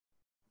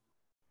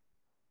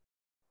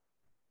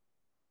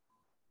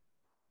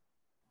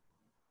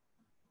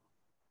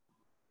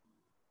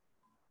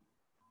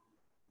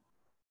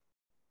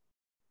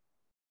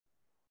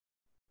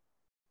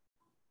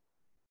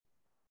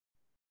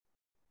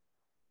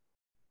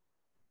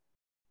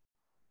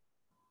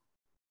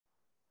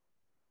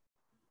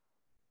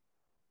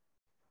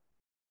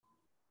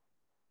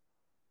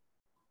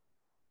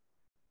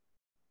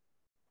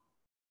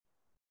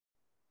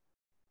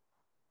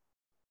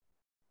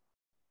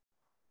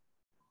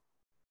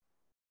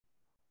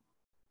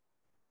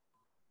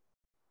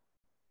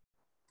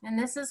 And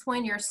this is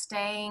when you're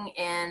staying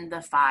in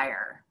the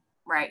fire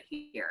right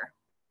here.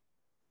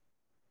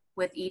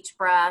 With each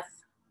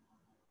breath,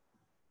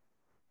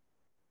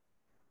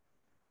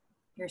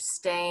 you're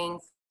staying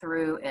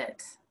through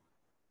it.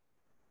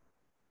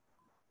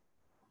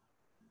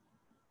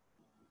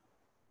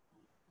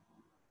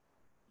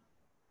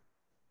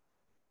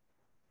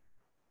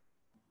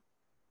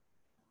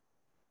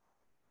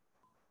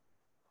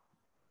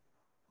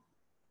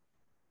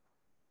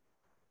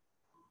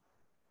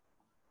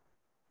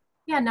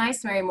 Yeah,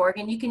 nice, Mary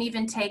Morgan. You can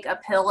even take a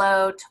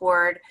pillow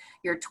toward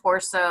your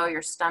torso,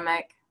 your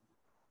stomach.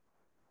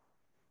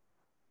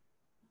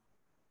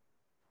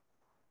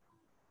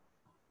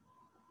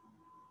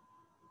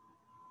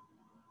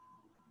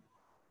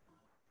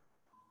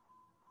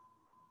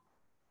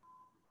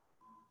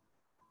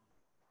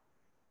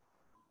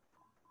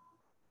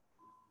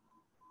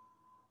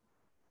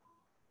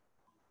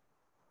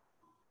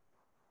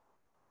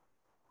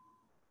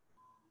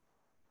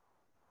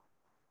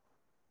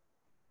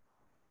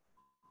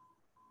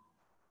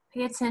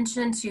 Pay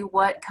attention to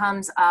what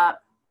comes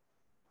up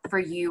for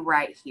you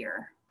right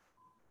here.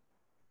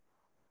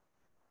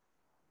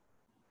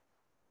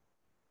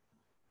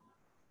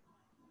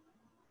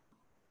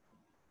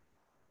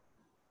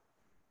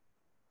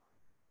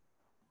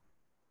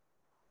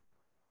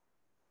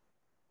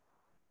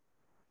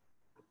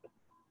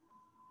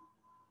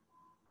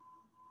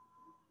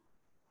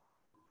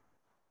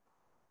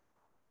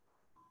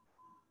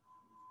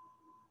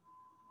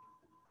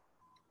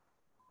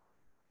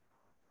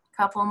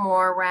 Couple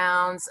more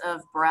rounds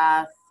of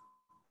breath.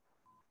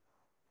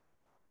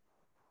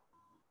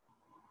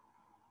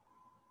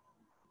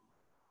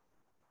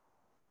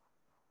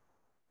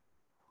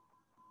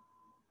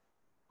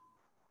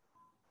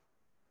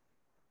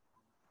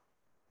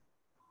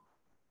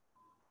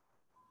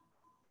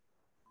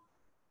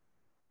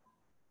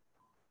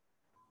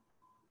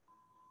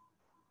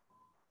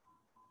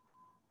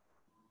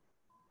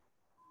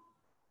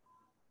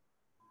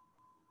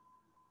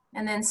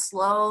 And then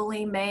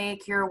slowly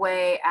make your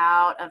way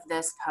out of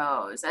this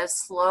pose as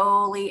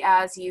slowly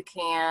as you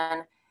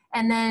can.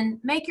 And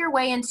then make your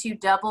way into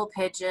double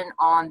pigeon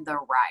on the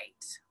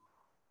right.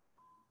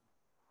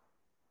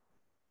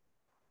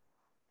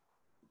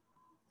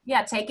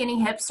 Yeah, take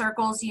any hip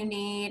circles you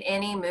need,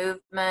 any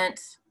movement.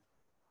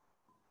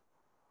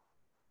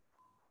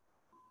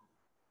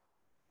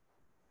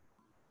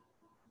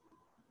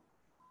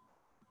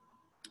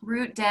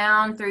 Root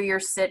down through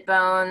your sit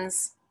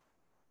bones.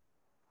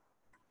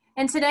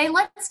 And today,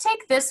 let's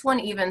take this one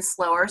even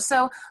slower.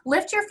 So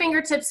lift your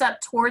fingertips up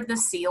toward the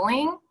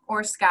ceiling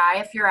or sky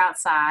if you're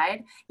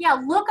outside. Yeah,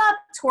 look up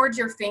towards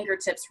your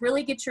fingertips.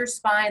 Really get your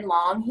spine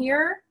long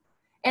here.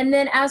 And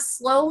then as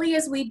slowly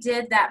as we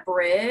did that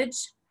bridge,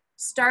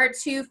 start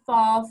to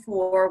fall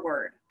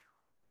forward.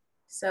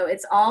 So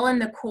it's all in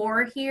the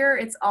core here.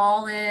 It's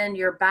all in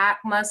your back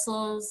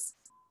muscles,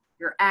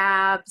 your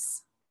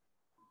abs.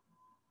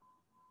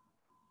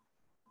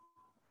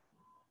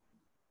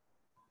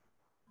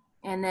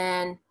 And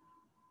then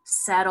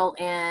settle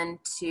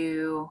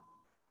into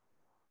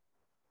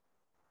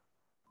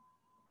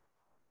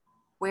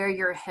where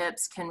your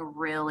hips can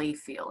really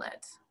feel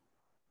it.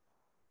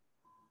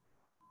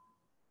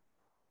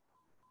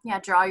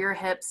 Yeah, draw your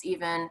hips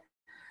even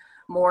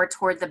more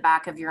toward the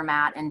back of your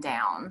mat and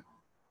down.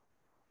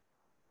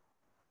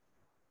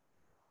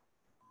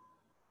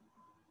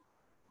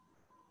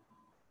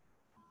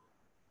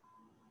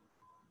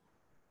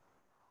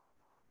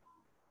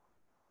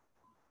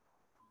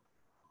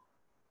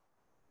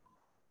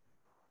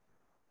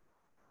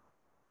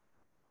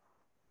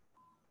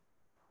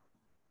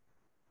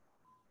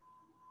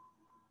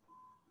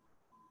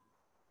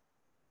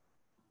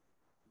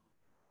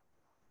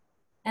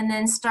 And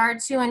then start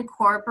to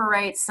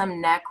incorporate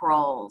some neck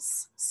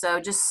rolls. So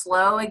just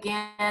slow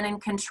again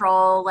and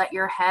control. Let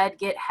your head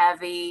get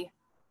heavy.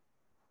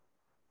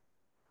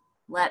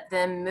 Let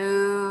them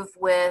move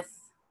with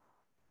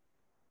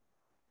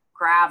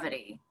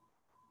gravity.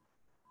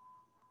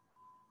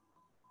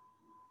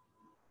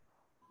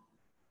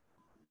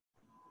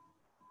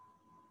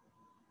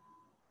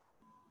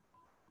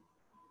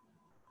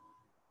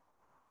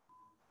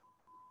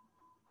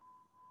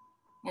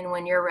 And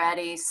when you're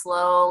ready,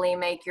 slowly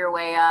make your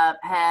way up,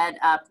 head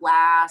up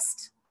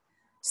last.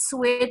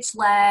 Switch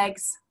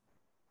legs.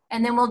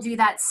 And then we'll do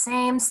that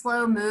same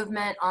slow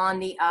movement on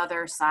the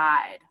other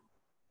side.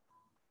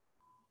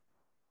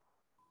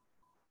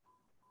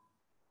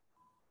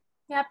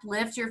 Yep,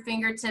 lift your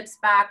fingertips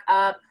back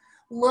up,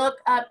 look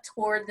up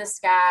toward the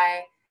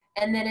sky,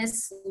 and then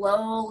as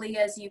slowly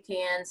as you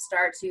can,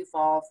 start to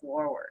fall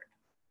forward.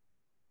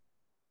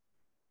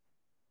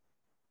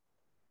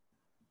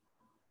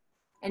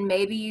 And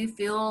maybe you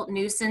feel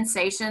new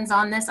sensations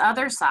on this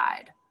other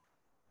side.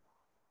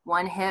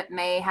 One hip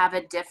may have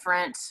a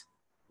different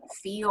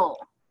feel.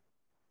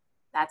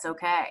 That's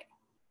okay.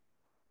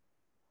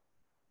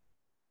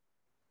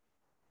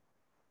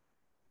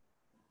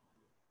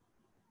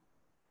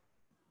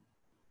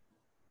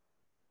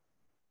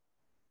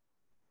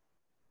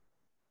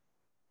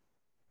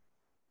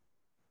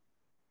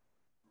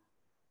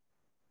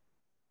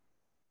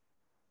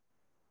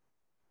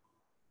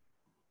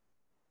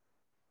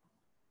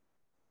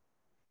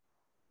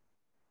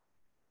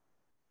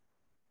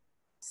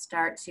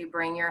 Start to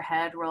bring your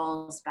head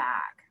rolls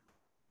back.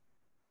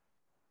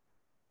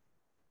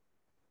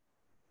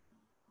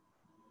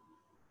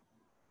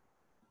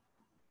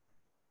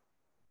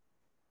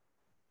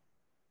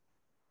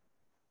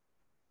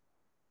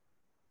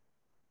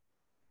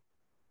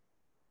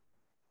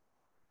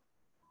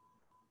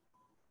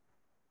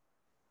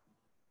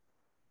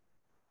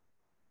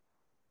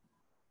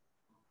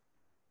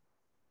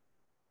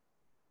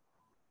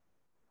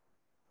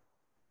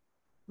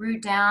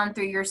 Root down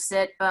through your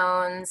sit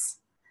bones.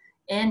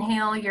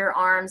 Inhale your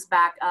arms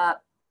back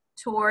up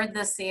toward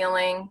the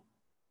ceiling.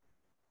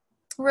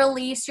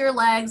 Release your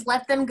legs,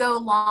 let them go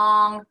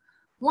long.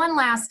 One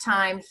last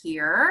time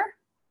here.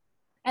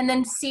 And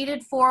then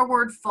seated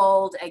forward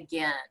fold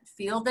again.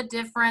 Feel the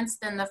difference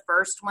than the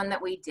first one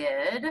that we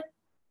did.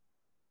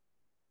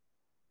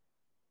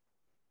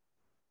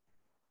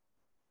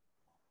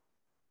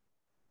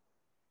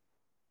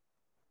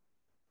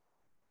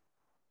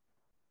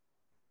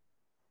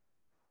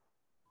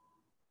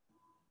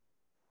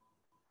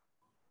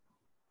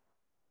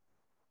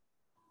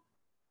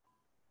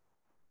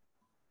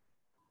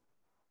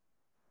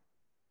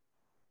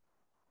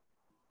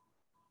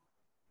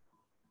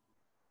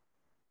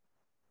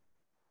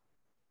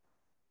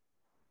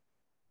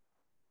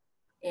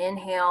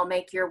 Inhale,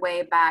 make your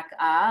way back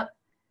up.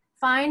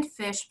 Find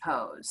fish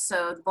pose.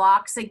 So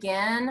blocks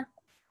again.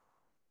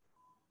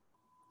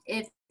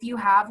 If you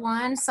have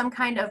one, some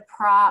kind of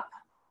prop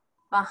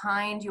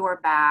behind your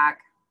back.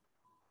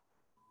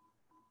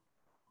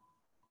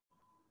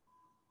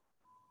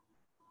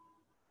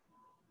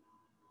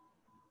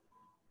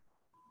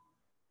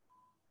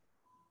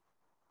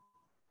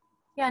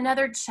 Yeah,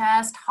 another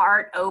chest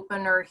heart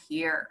opener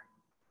here.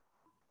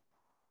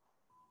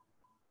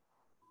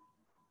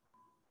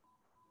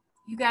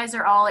 You guys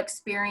are all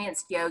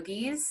experienced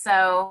yogis,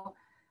 so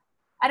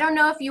I don't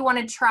know if you want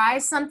to try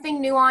something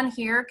new on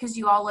here because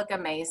you all look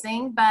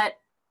amazing, but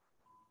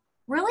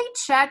really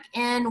check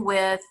in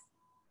with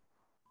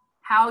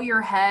how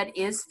your head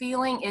is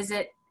feeling. Is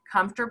it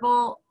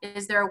comfortable?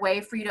 Is there a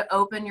way for you to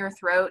open your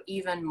throat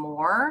even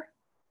more?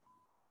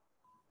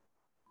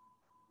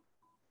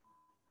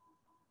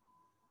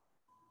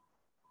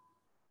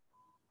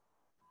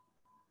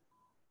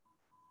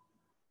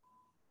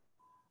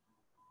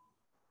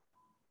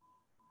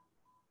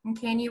 And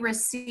can you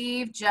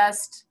receive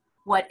just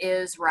what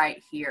is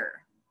right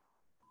here?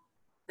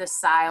 The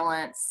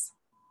silence.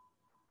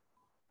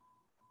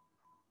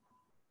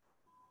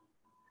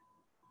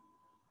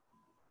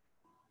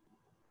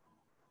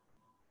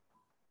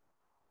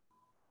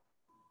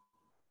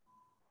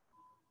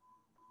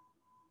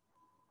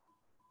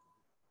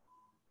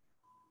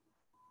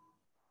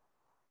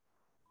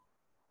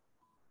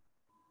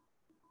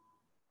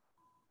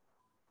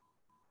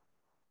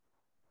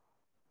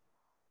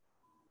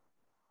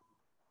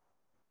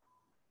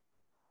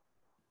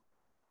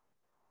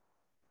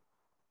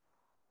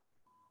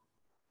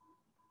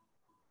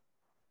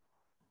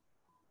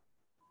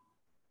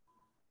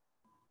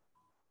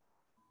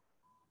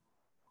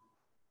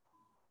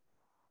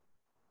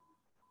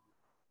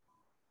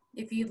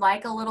 If you'd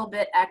like a little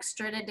bit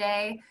extra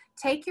today,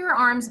 take your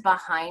arms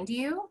behind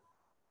you,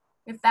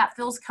 if that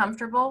feels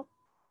comfortable.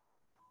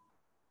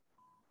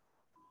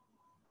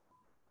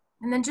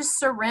 And then just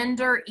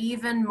surrender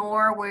even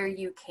more where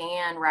you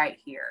can right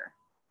here.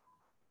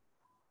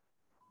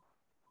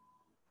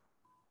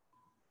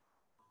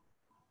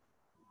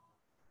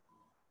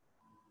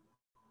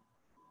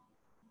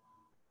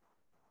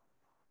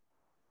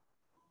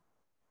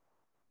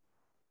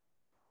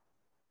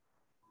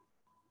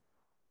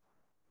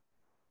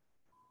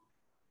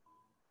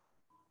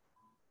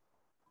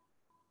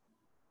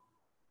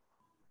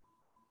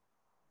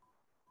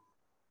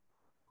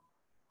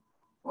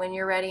 When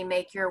you're ready,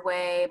 make your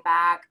way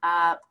back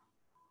up.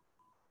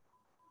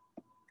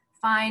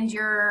 Find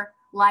your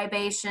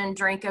libation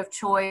drink of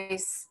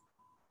choice.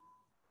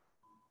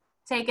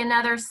 Take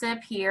another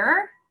sip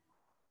here.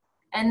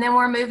 And then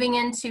we're moving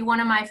into one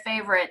of my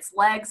favorites,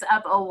 legs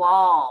up a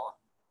wall.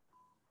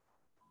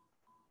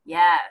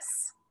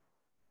 Yes.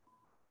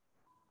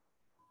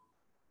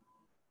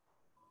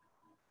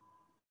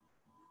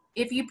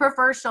 If you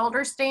prefer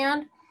shoulder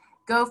stand,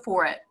 go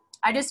for it.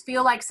 I just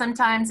feel like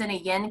sometimes in a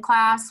yin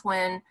class,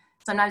 when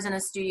sometimes in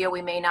a studio,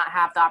 we may not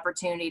have the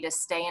opportunity to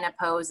stay in a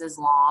pose as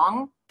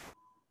long.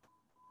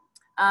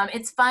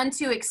 It's fun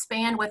to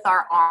expand with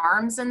our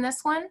arms in this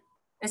one,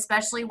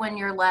 especially when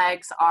your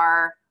legs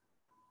are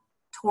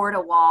toward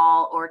a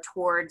wall or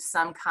towards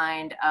some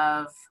kind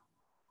of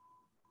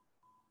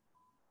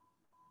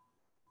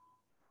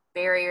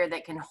barrier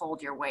that can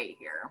hold your weight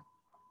here.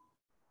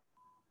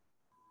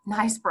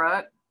 Nice,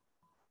 Brooke.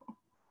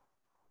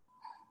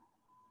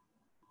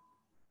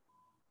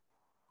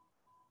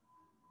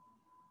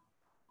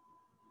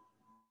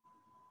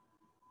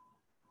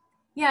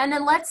 Yeah, and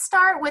then let's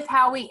start with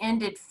how we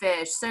ended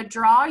fish. So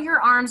draw your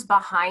arms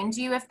behind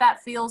you if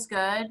that feels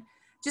good.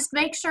 Just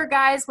make sure,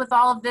 guys, with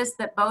all of this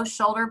that both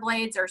shoulder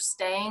blades are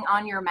staying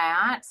on your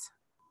mat.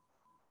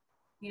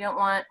 You don't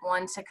want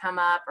one to come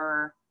up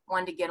or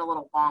one to get a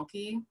little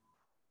wonky.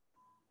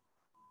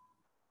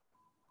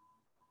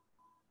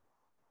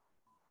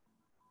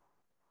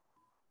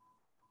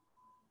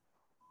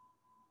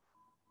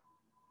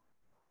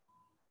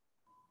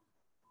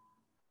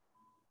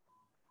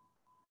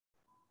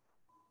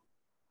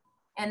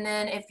 And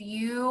then if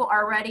you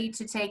are ready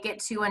to take it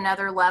to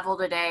another level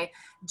today,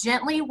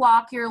 gently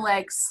walk your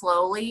legs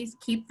slowly,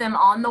 keep them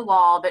on the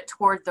wall, but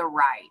toward the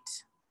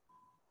right.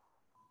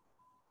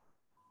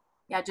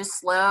 Yeah, just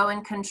slow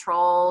and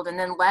controlled, and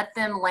then let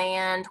them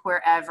land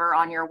wherever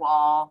on your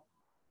wall.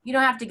 You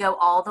don't have to go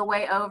all the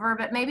way over,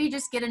 but maybe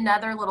just get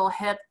another little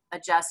hip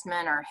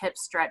adjustment or hip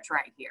stretch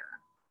right here.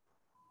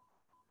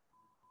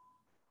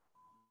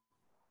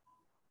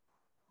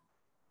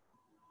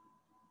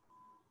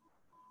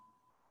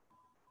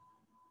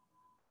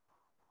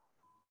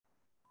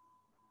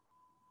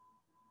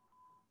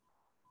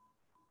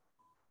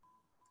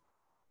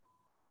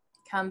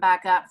 Come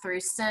back up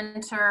through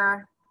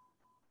center,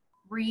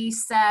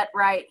 reset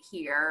right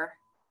here.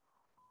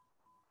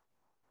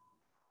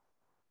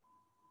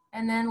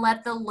 And then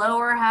let the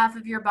lower half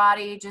of your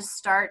body just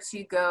start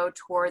to go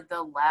toward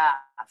the left.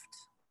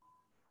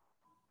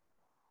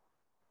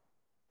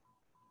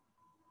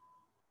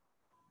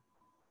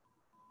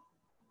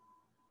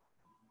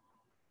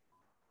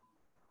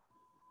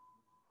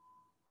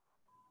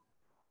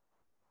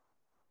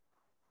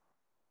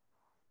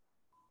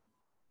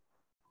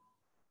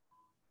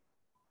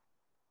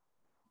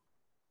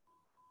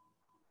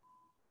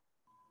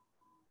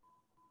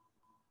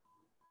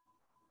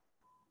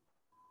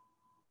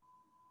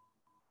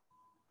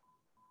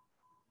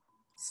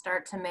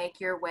 Start to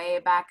make your way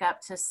back up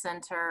to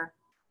center.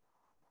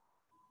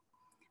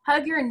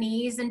 Hug your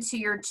knees into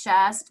your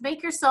chest.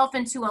 Make yourself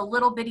into a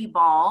little bitty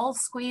ball.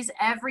 Squeeze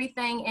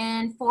everything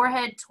in,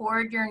 forehead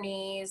toward your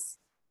knees.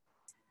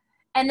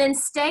 And then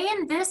stay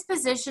in this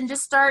position.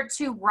 Just start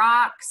to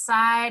rock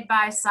side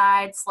by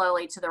side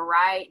slowly to the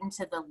right and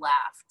to the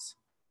left.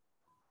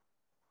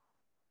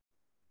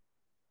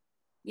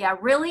 Yeah,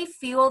 really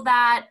feel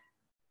that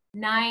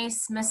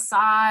nice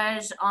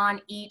massage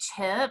on each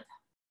hip.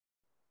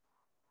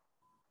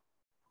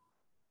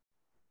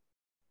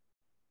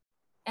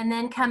 And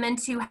then come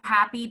into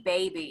happy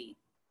baby.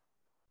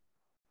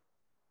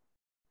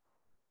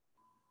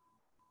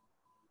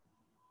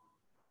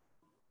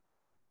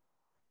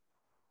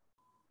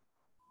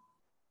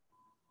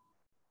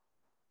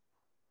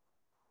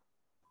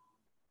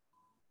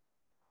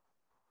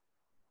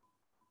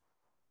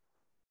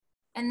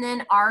 And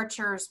then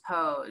archer's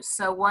pose.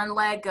 So one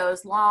leg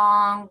goes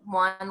long,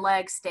 one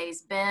leg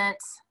stays bent.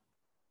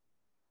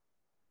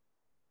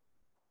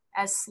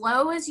 As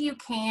slow as you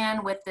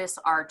can with this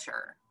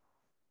archer.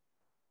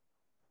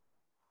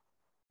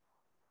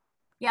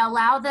 Yeah,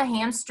 allow the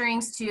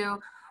hamstrings to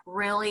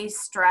really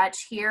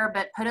stretch here,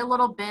 but put a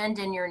little bend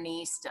in your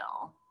knee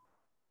still.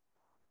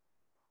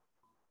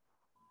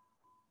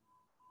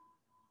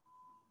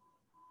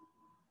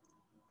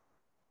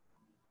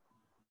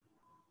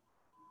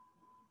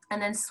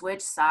 And then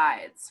switch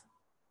sides.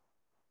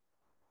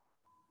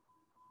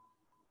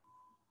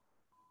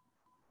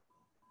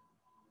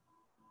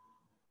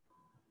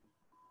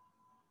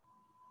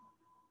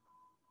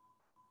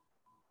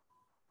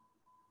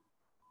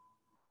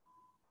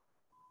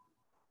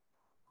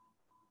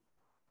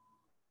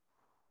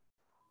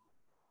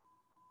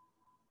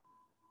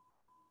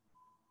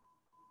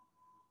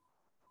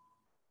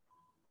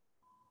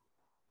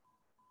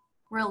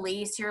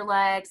 Release your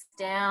legs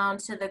down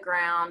to the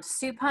ground.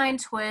 Supine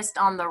twist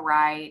on the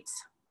right.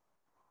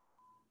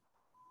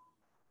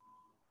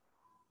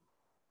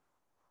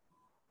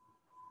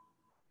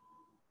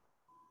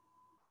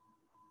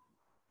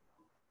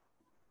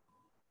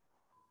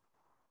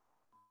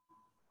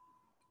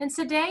 And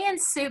today in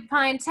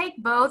supine,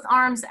 take both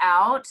arms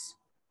out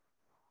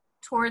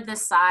toward the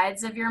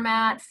sides of your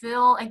mat.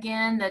 Feel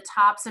again the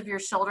tops of your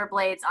shoulder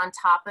blades on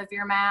top of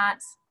your mat.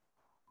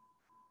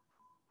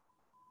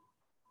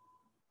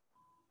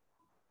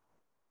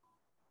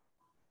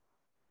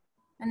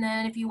 And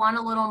then if you want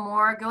a little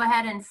more, go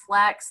ahead and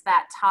flex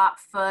that top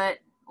foot,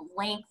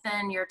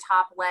 lengthen your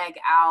top leg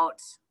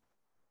out.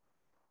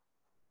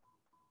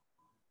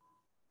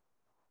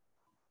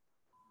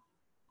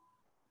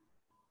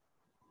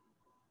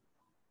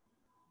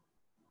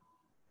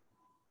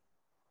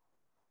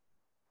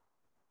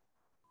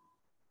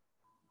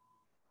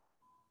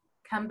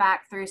 Come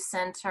back through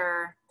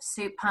center,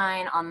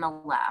 supine on the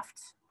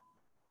left.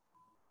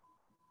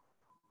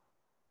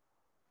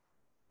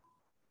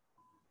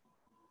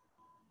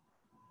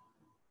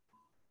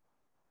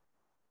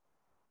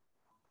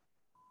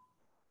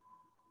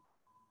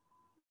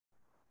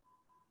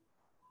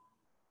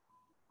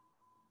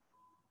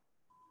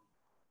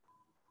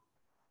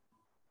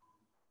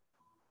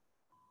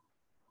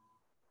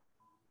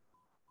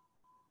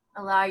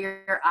 Allow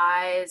your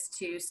eyes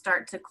to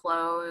start to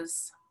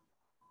close.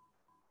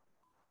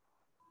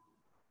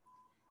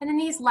 And in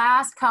these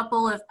last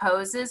couple of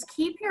poses,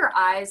 keep your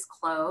eyes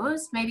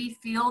closed. Maybe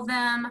feel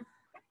them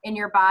in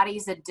your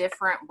bodies a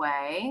different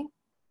way.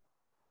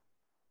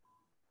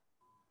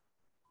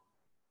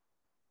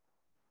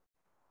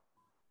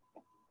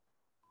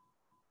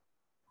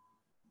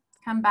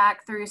 Come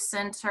back through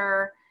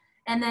center,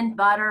 and then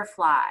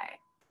butterfly,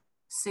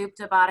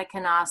 Supta Baddha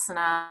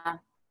Konasana.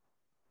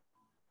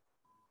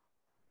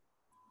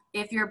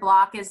 If your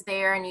block is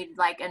there and you'd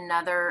like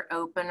another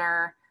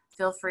opener,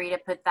 feel free to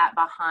put that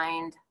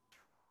behind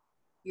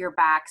your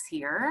backs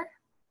here.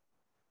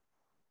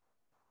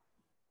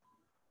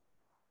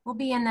 We'll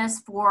be in this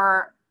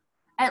for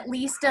at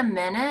least a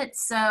minute.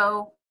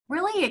 So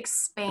really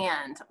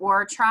expand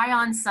or try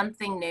on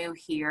something new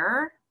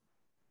here.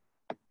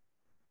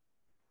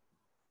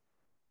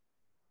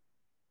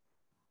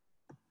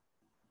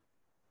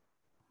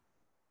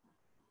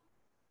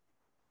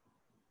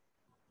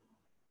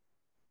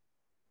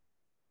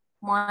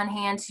 One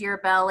hand to your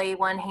belly,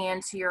 one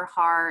hand to your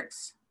heart.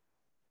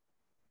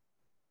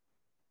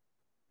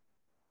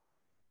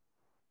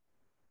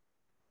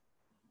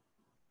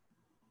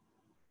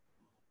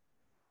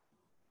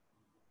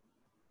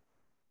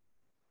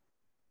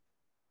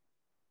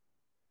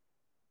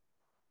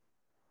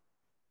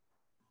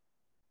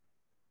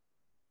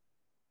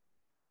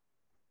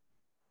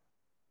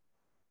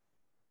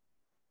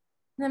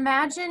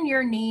 Imagine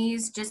your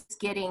knees just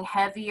getting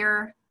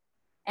heavier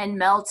and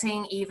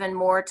melting even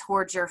more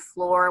towards your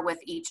floor with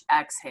each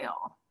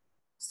exhale.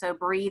 So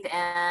breathe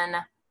in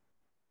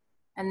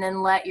and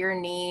then let your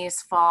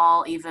knees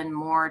fall even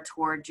more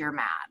towards your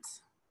mat.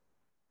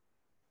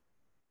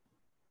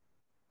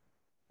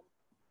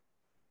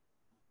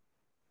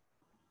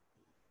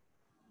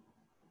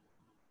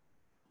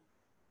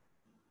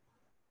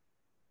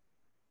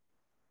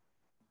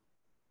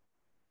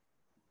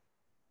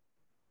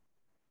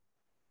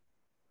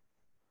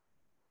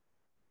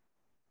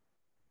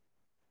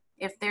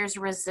 If there's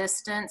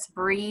resistance,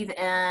 breathe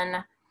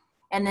in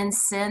and then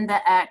send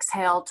the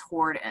exhale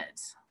toward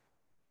it.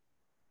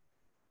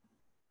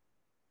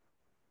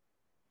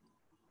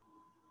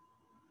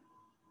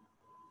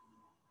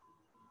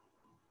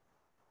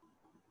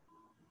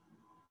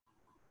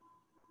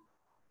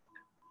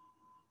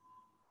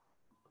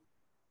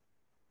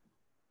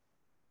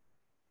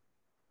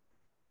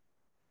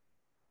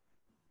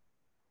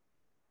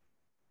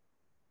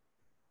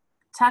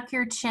 Tuck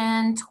your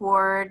chin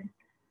toward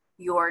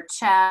your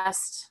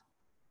chest.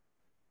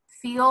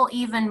 Feel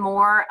even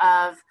more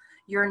of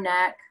your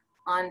neck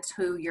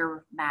onto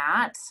your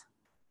mat.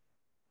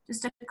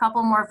 Just a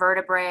couple more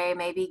vertebrae,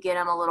 maybe get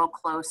them a little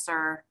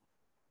closer.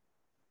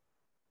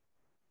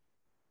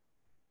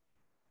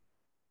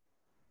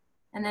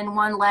 And then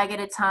one leg at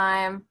a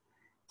time.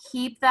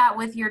 Keep that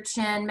with your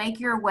chin. Make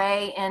your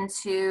way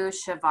into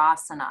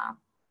Shavasana.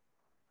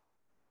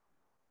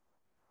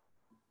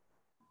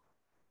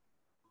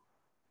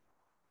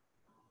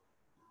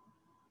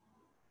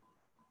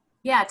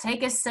 Yeah,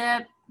 take a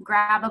sip,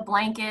 grab a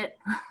blanket.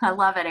 I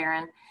love it,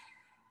 Erin.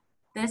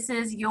 This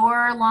is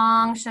your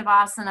long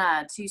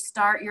Shavasana to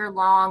start your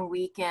long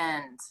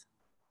weekend.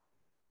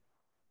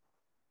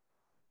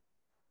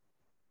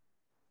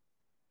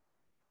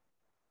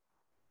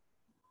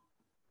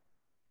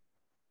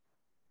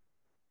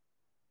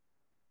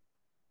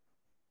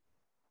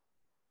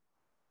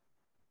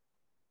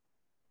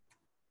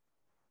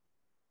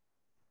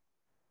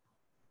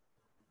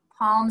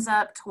 Palms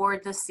up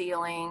toward the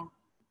ceiling.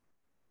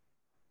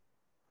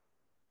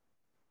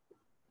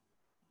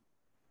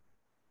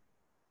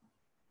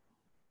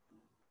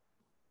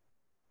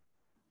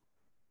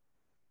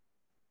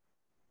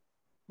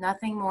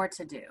 Nothing more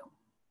to do.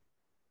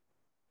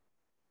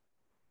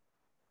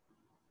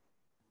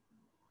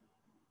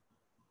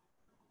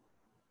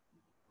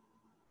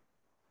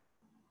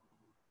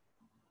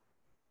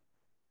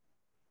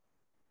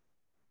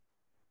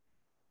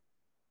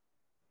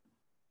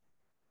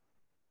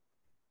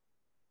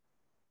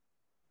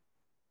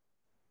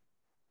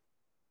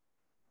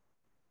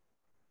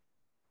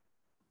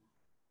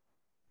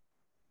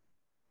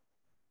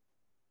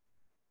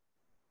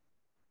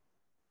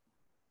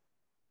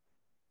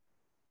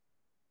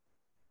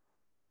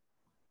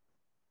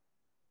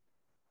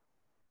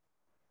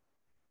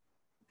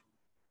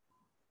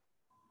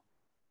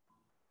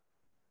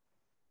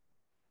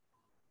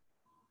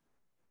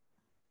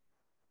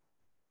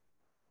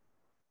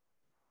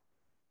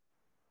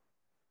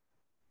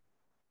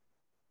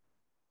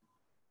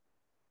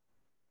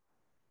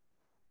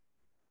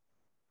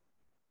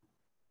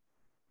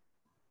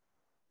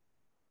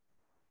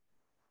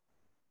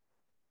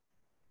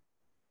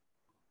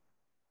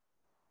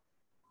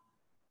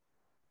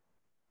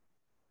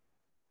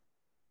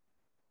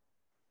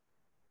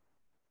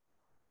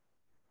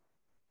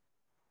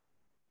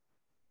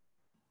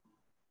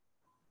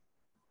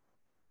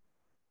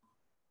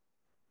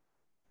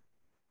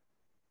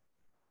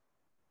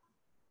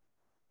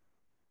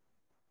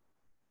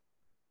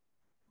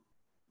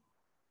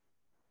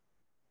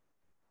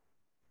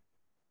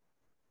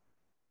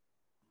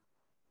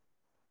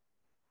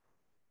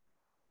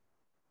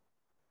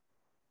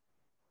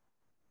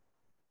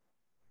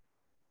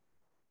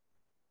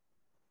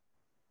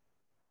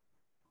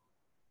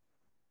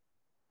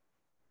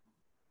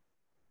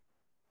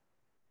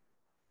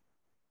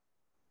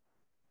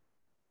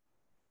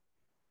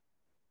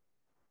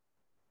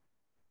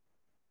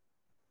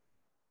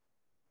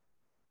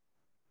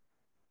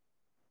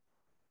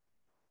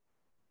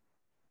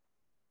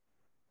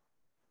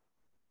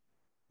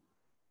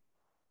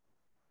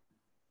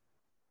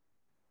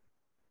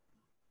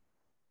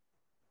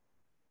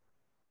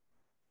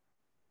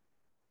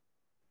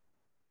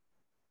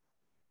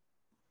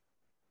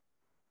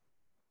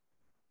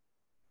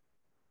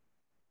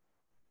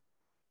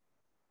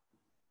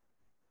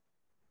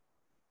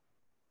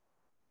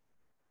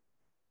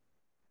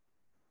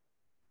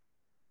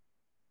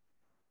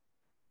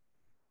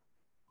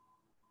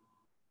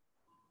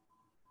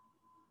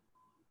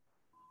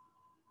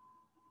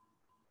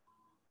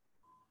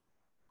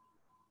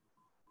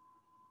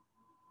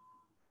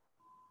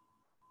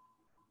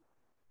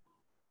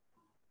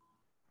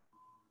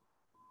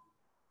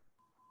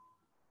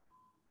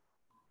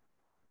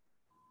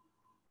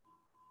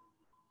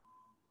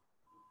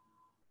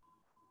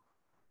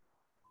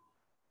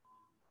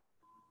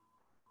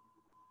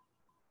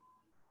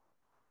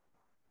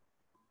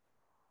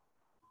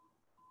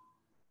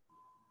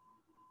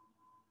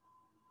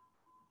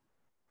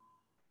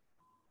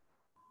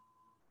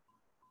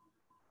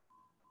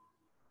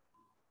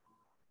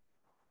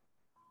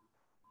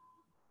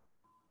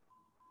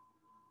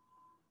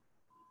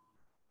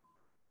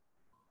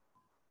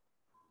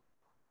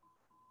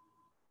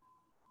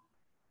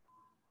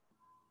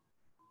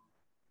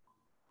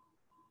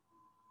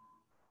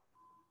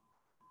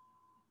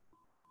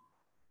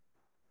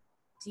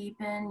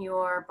 Deepen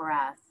your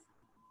breath.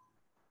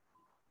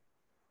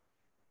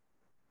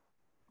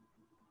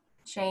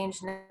 Change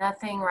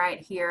nothing right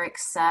here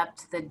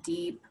except the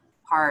deep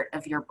part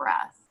of your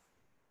breath.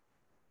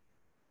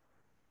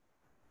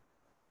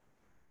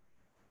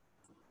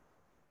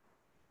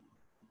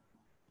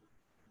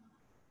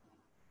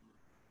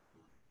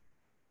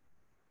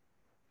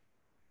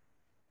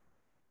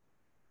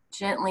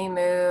 Gently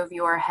move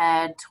your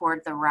head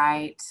toward the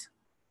right.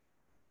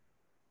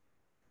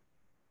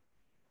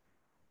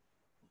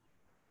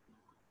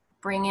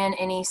 Bring in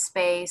any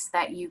space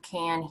that you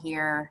can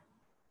here.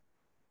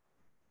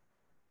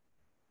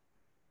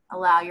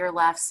 Allow your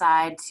left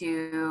side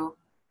to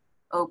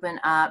open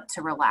up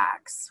to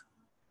relax.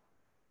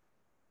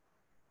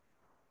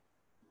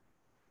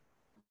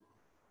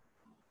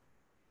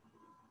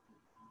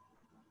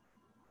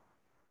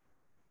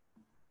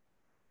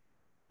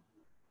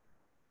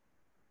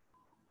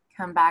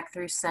 Come back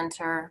through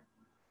center.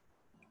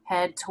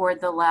 Head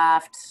toward the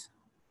left.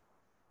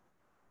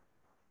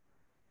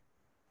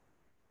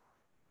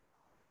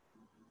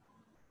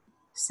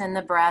 Send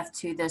the breath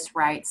to this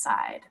right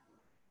side.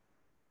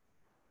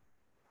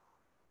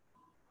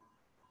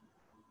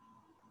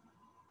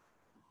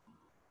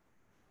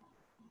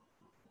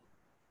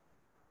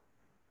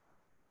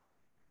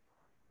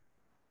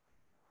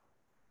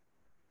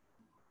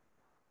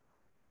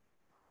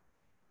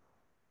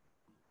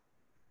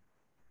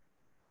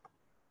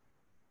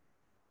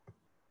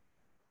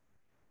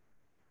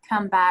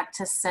 Come back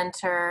to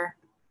center.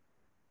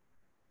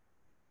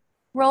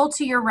 Roll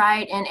to your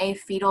right in a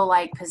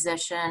fetal-like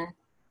position.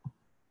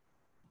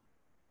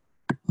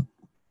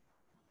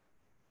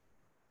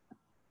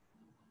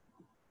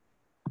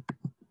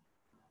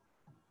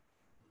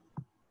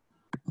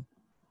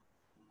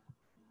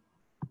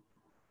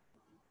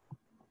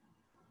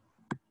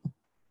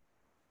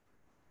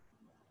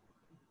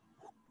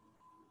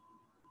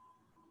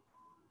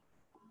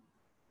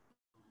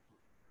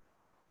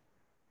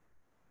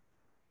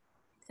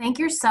 Thank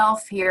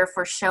yourself here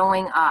for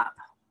showing up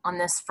on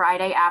this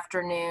Friday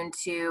afternoon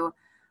to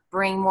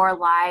bring more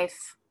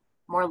life,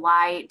 more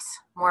light,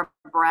 more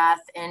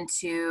breath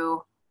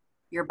into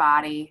your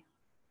body,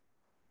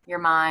 your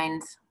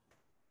mind.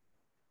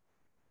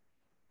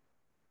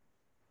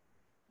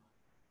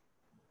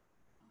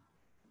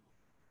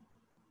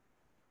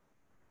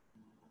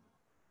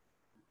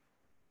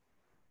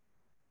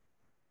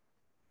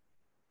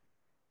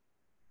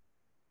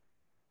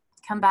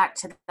 Come back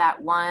to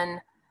that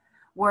one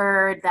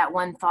word, that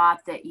one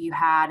thought that you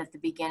had at the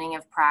beginning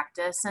of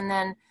practice, and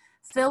then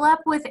fill up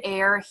with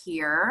air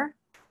here.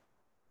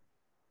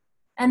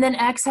 And then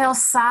exhale,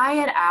 sigh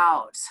it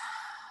out.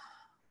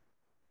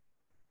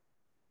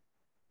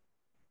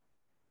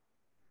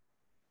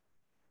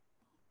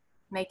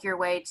 Make your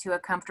way to a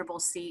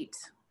comfortable seat.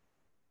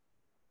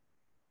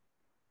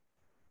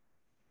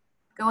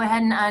 Go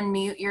ahead and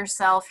unmute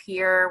yourself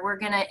here. We're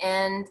gonna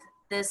end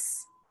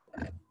this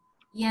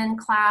yin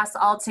class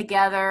all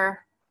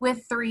together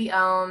with 3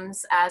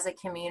 ohms as a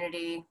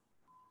community.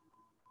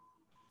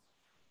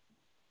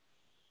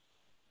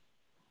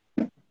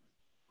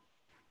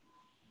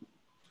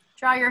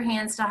 Draw your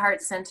hands to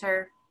heart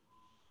center.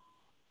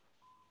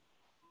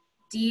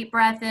 Deep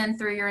breath in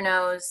through your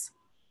nose.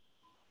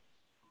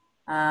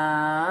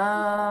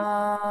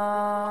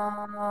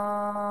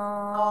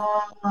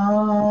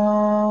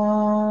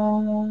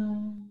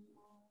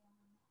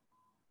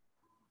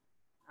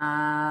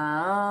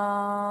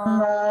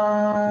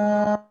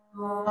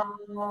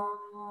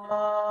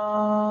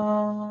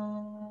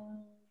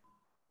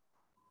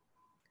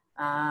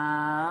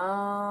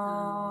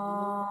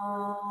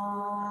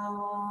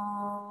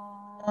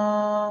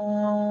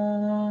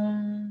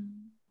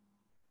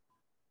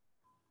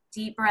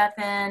 Deep breath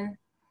in,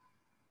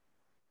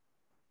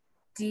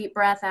 deep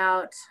breath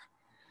out.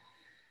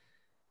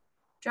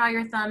 Draw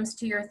your thumbs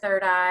to your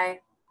third eye.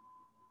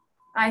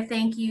 I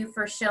thank you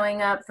for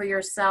showing up for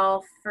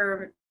yourself,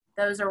 for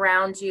those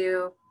around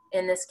you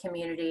in this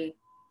community.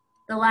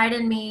 The light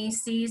in me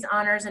sees,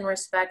 honors, and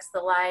respects the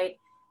light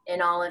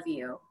in all of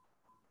you.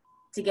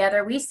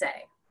 Together we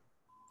say,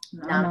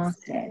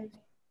 Namaste.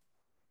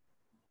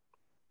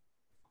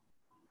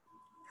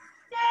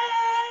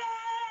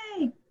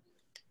 Yay!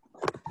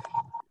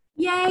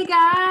 Yay,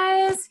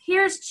 guys.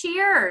 Here's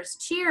cheers,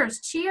 cheers,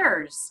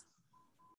 cheers.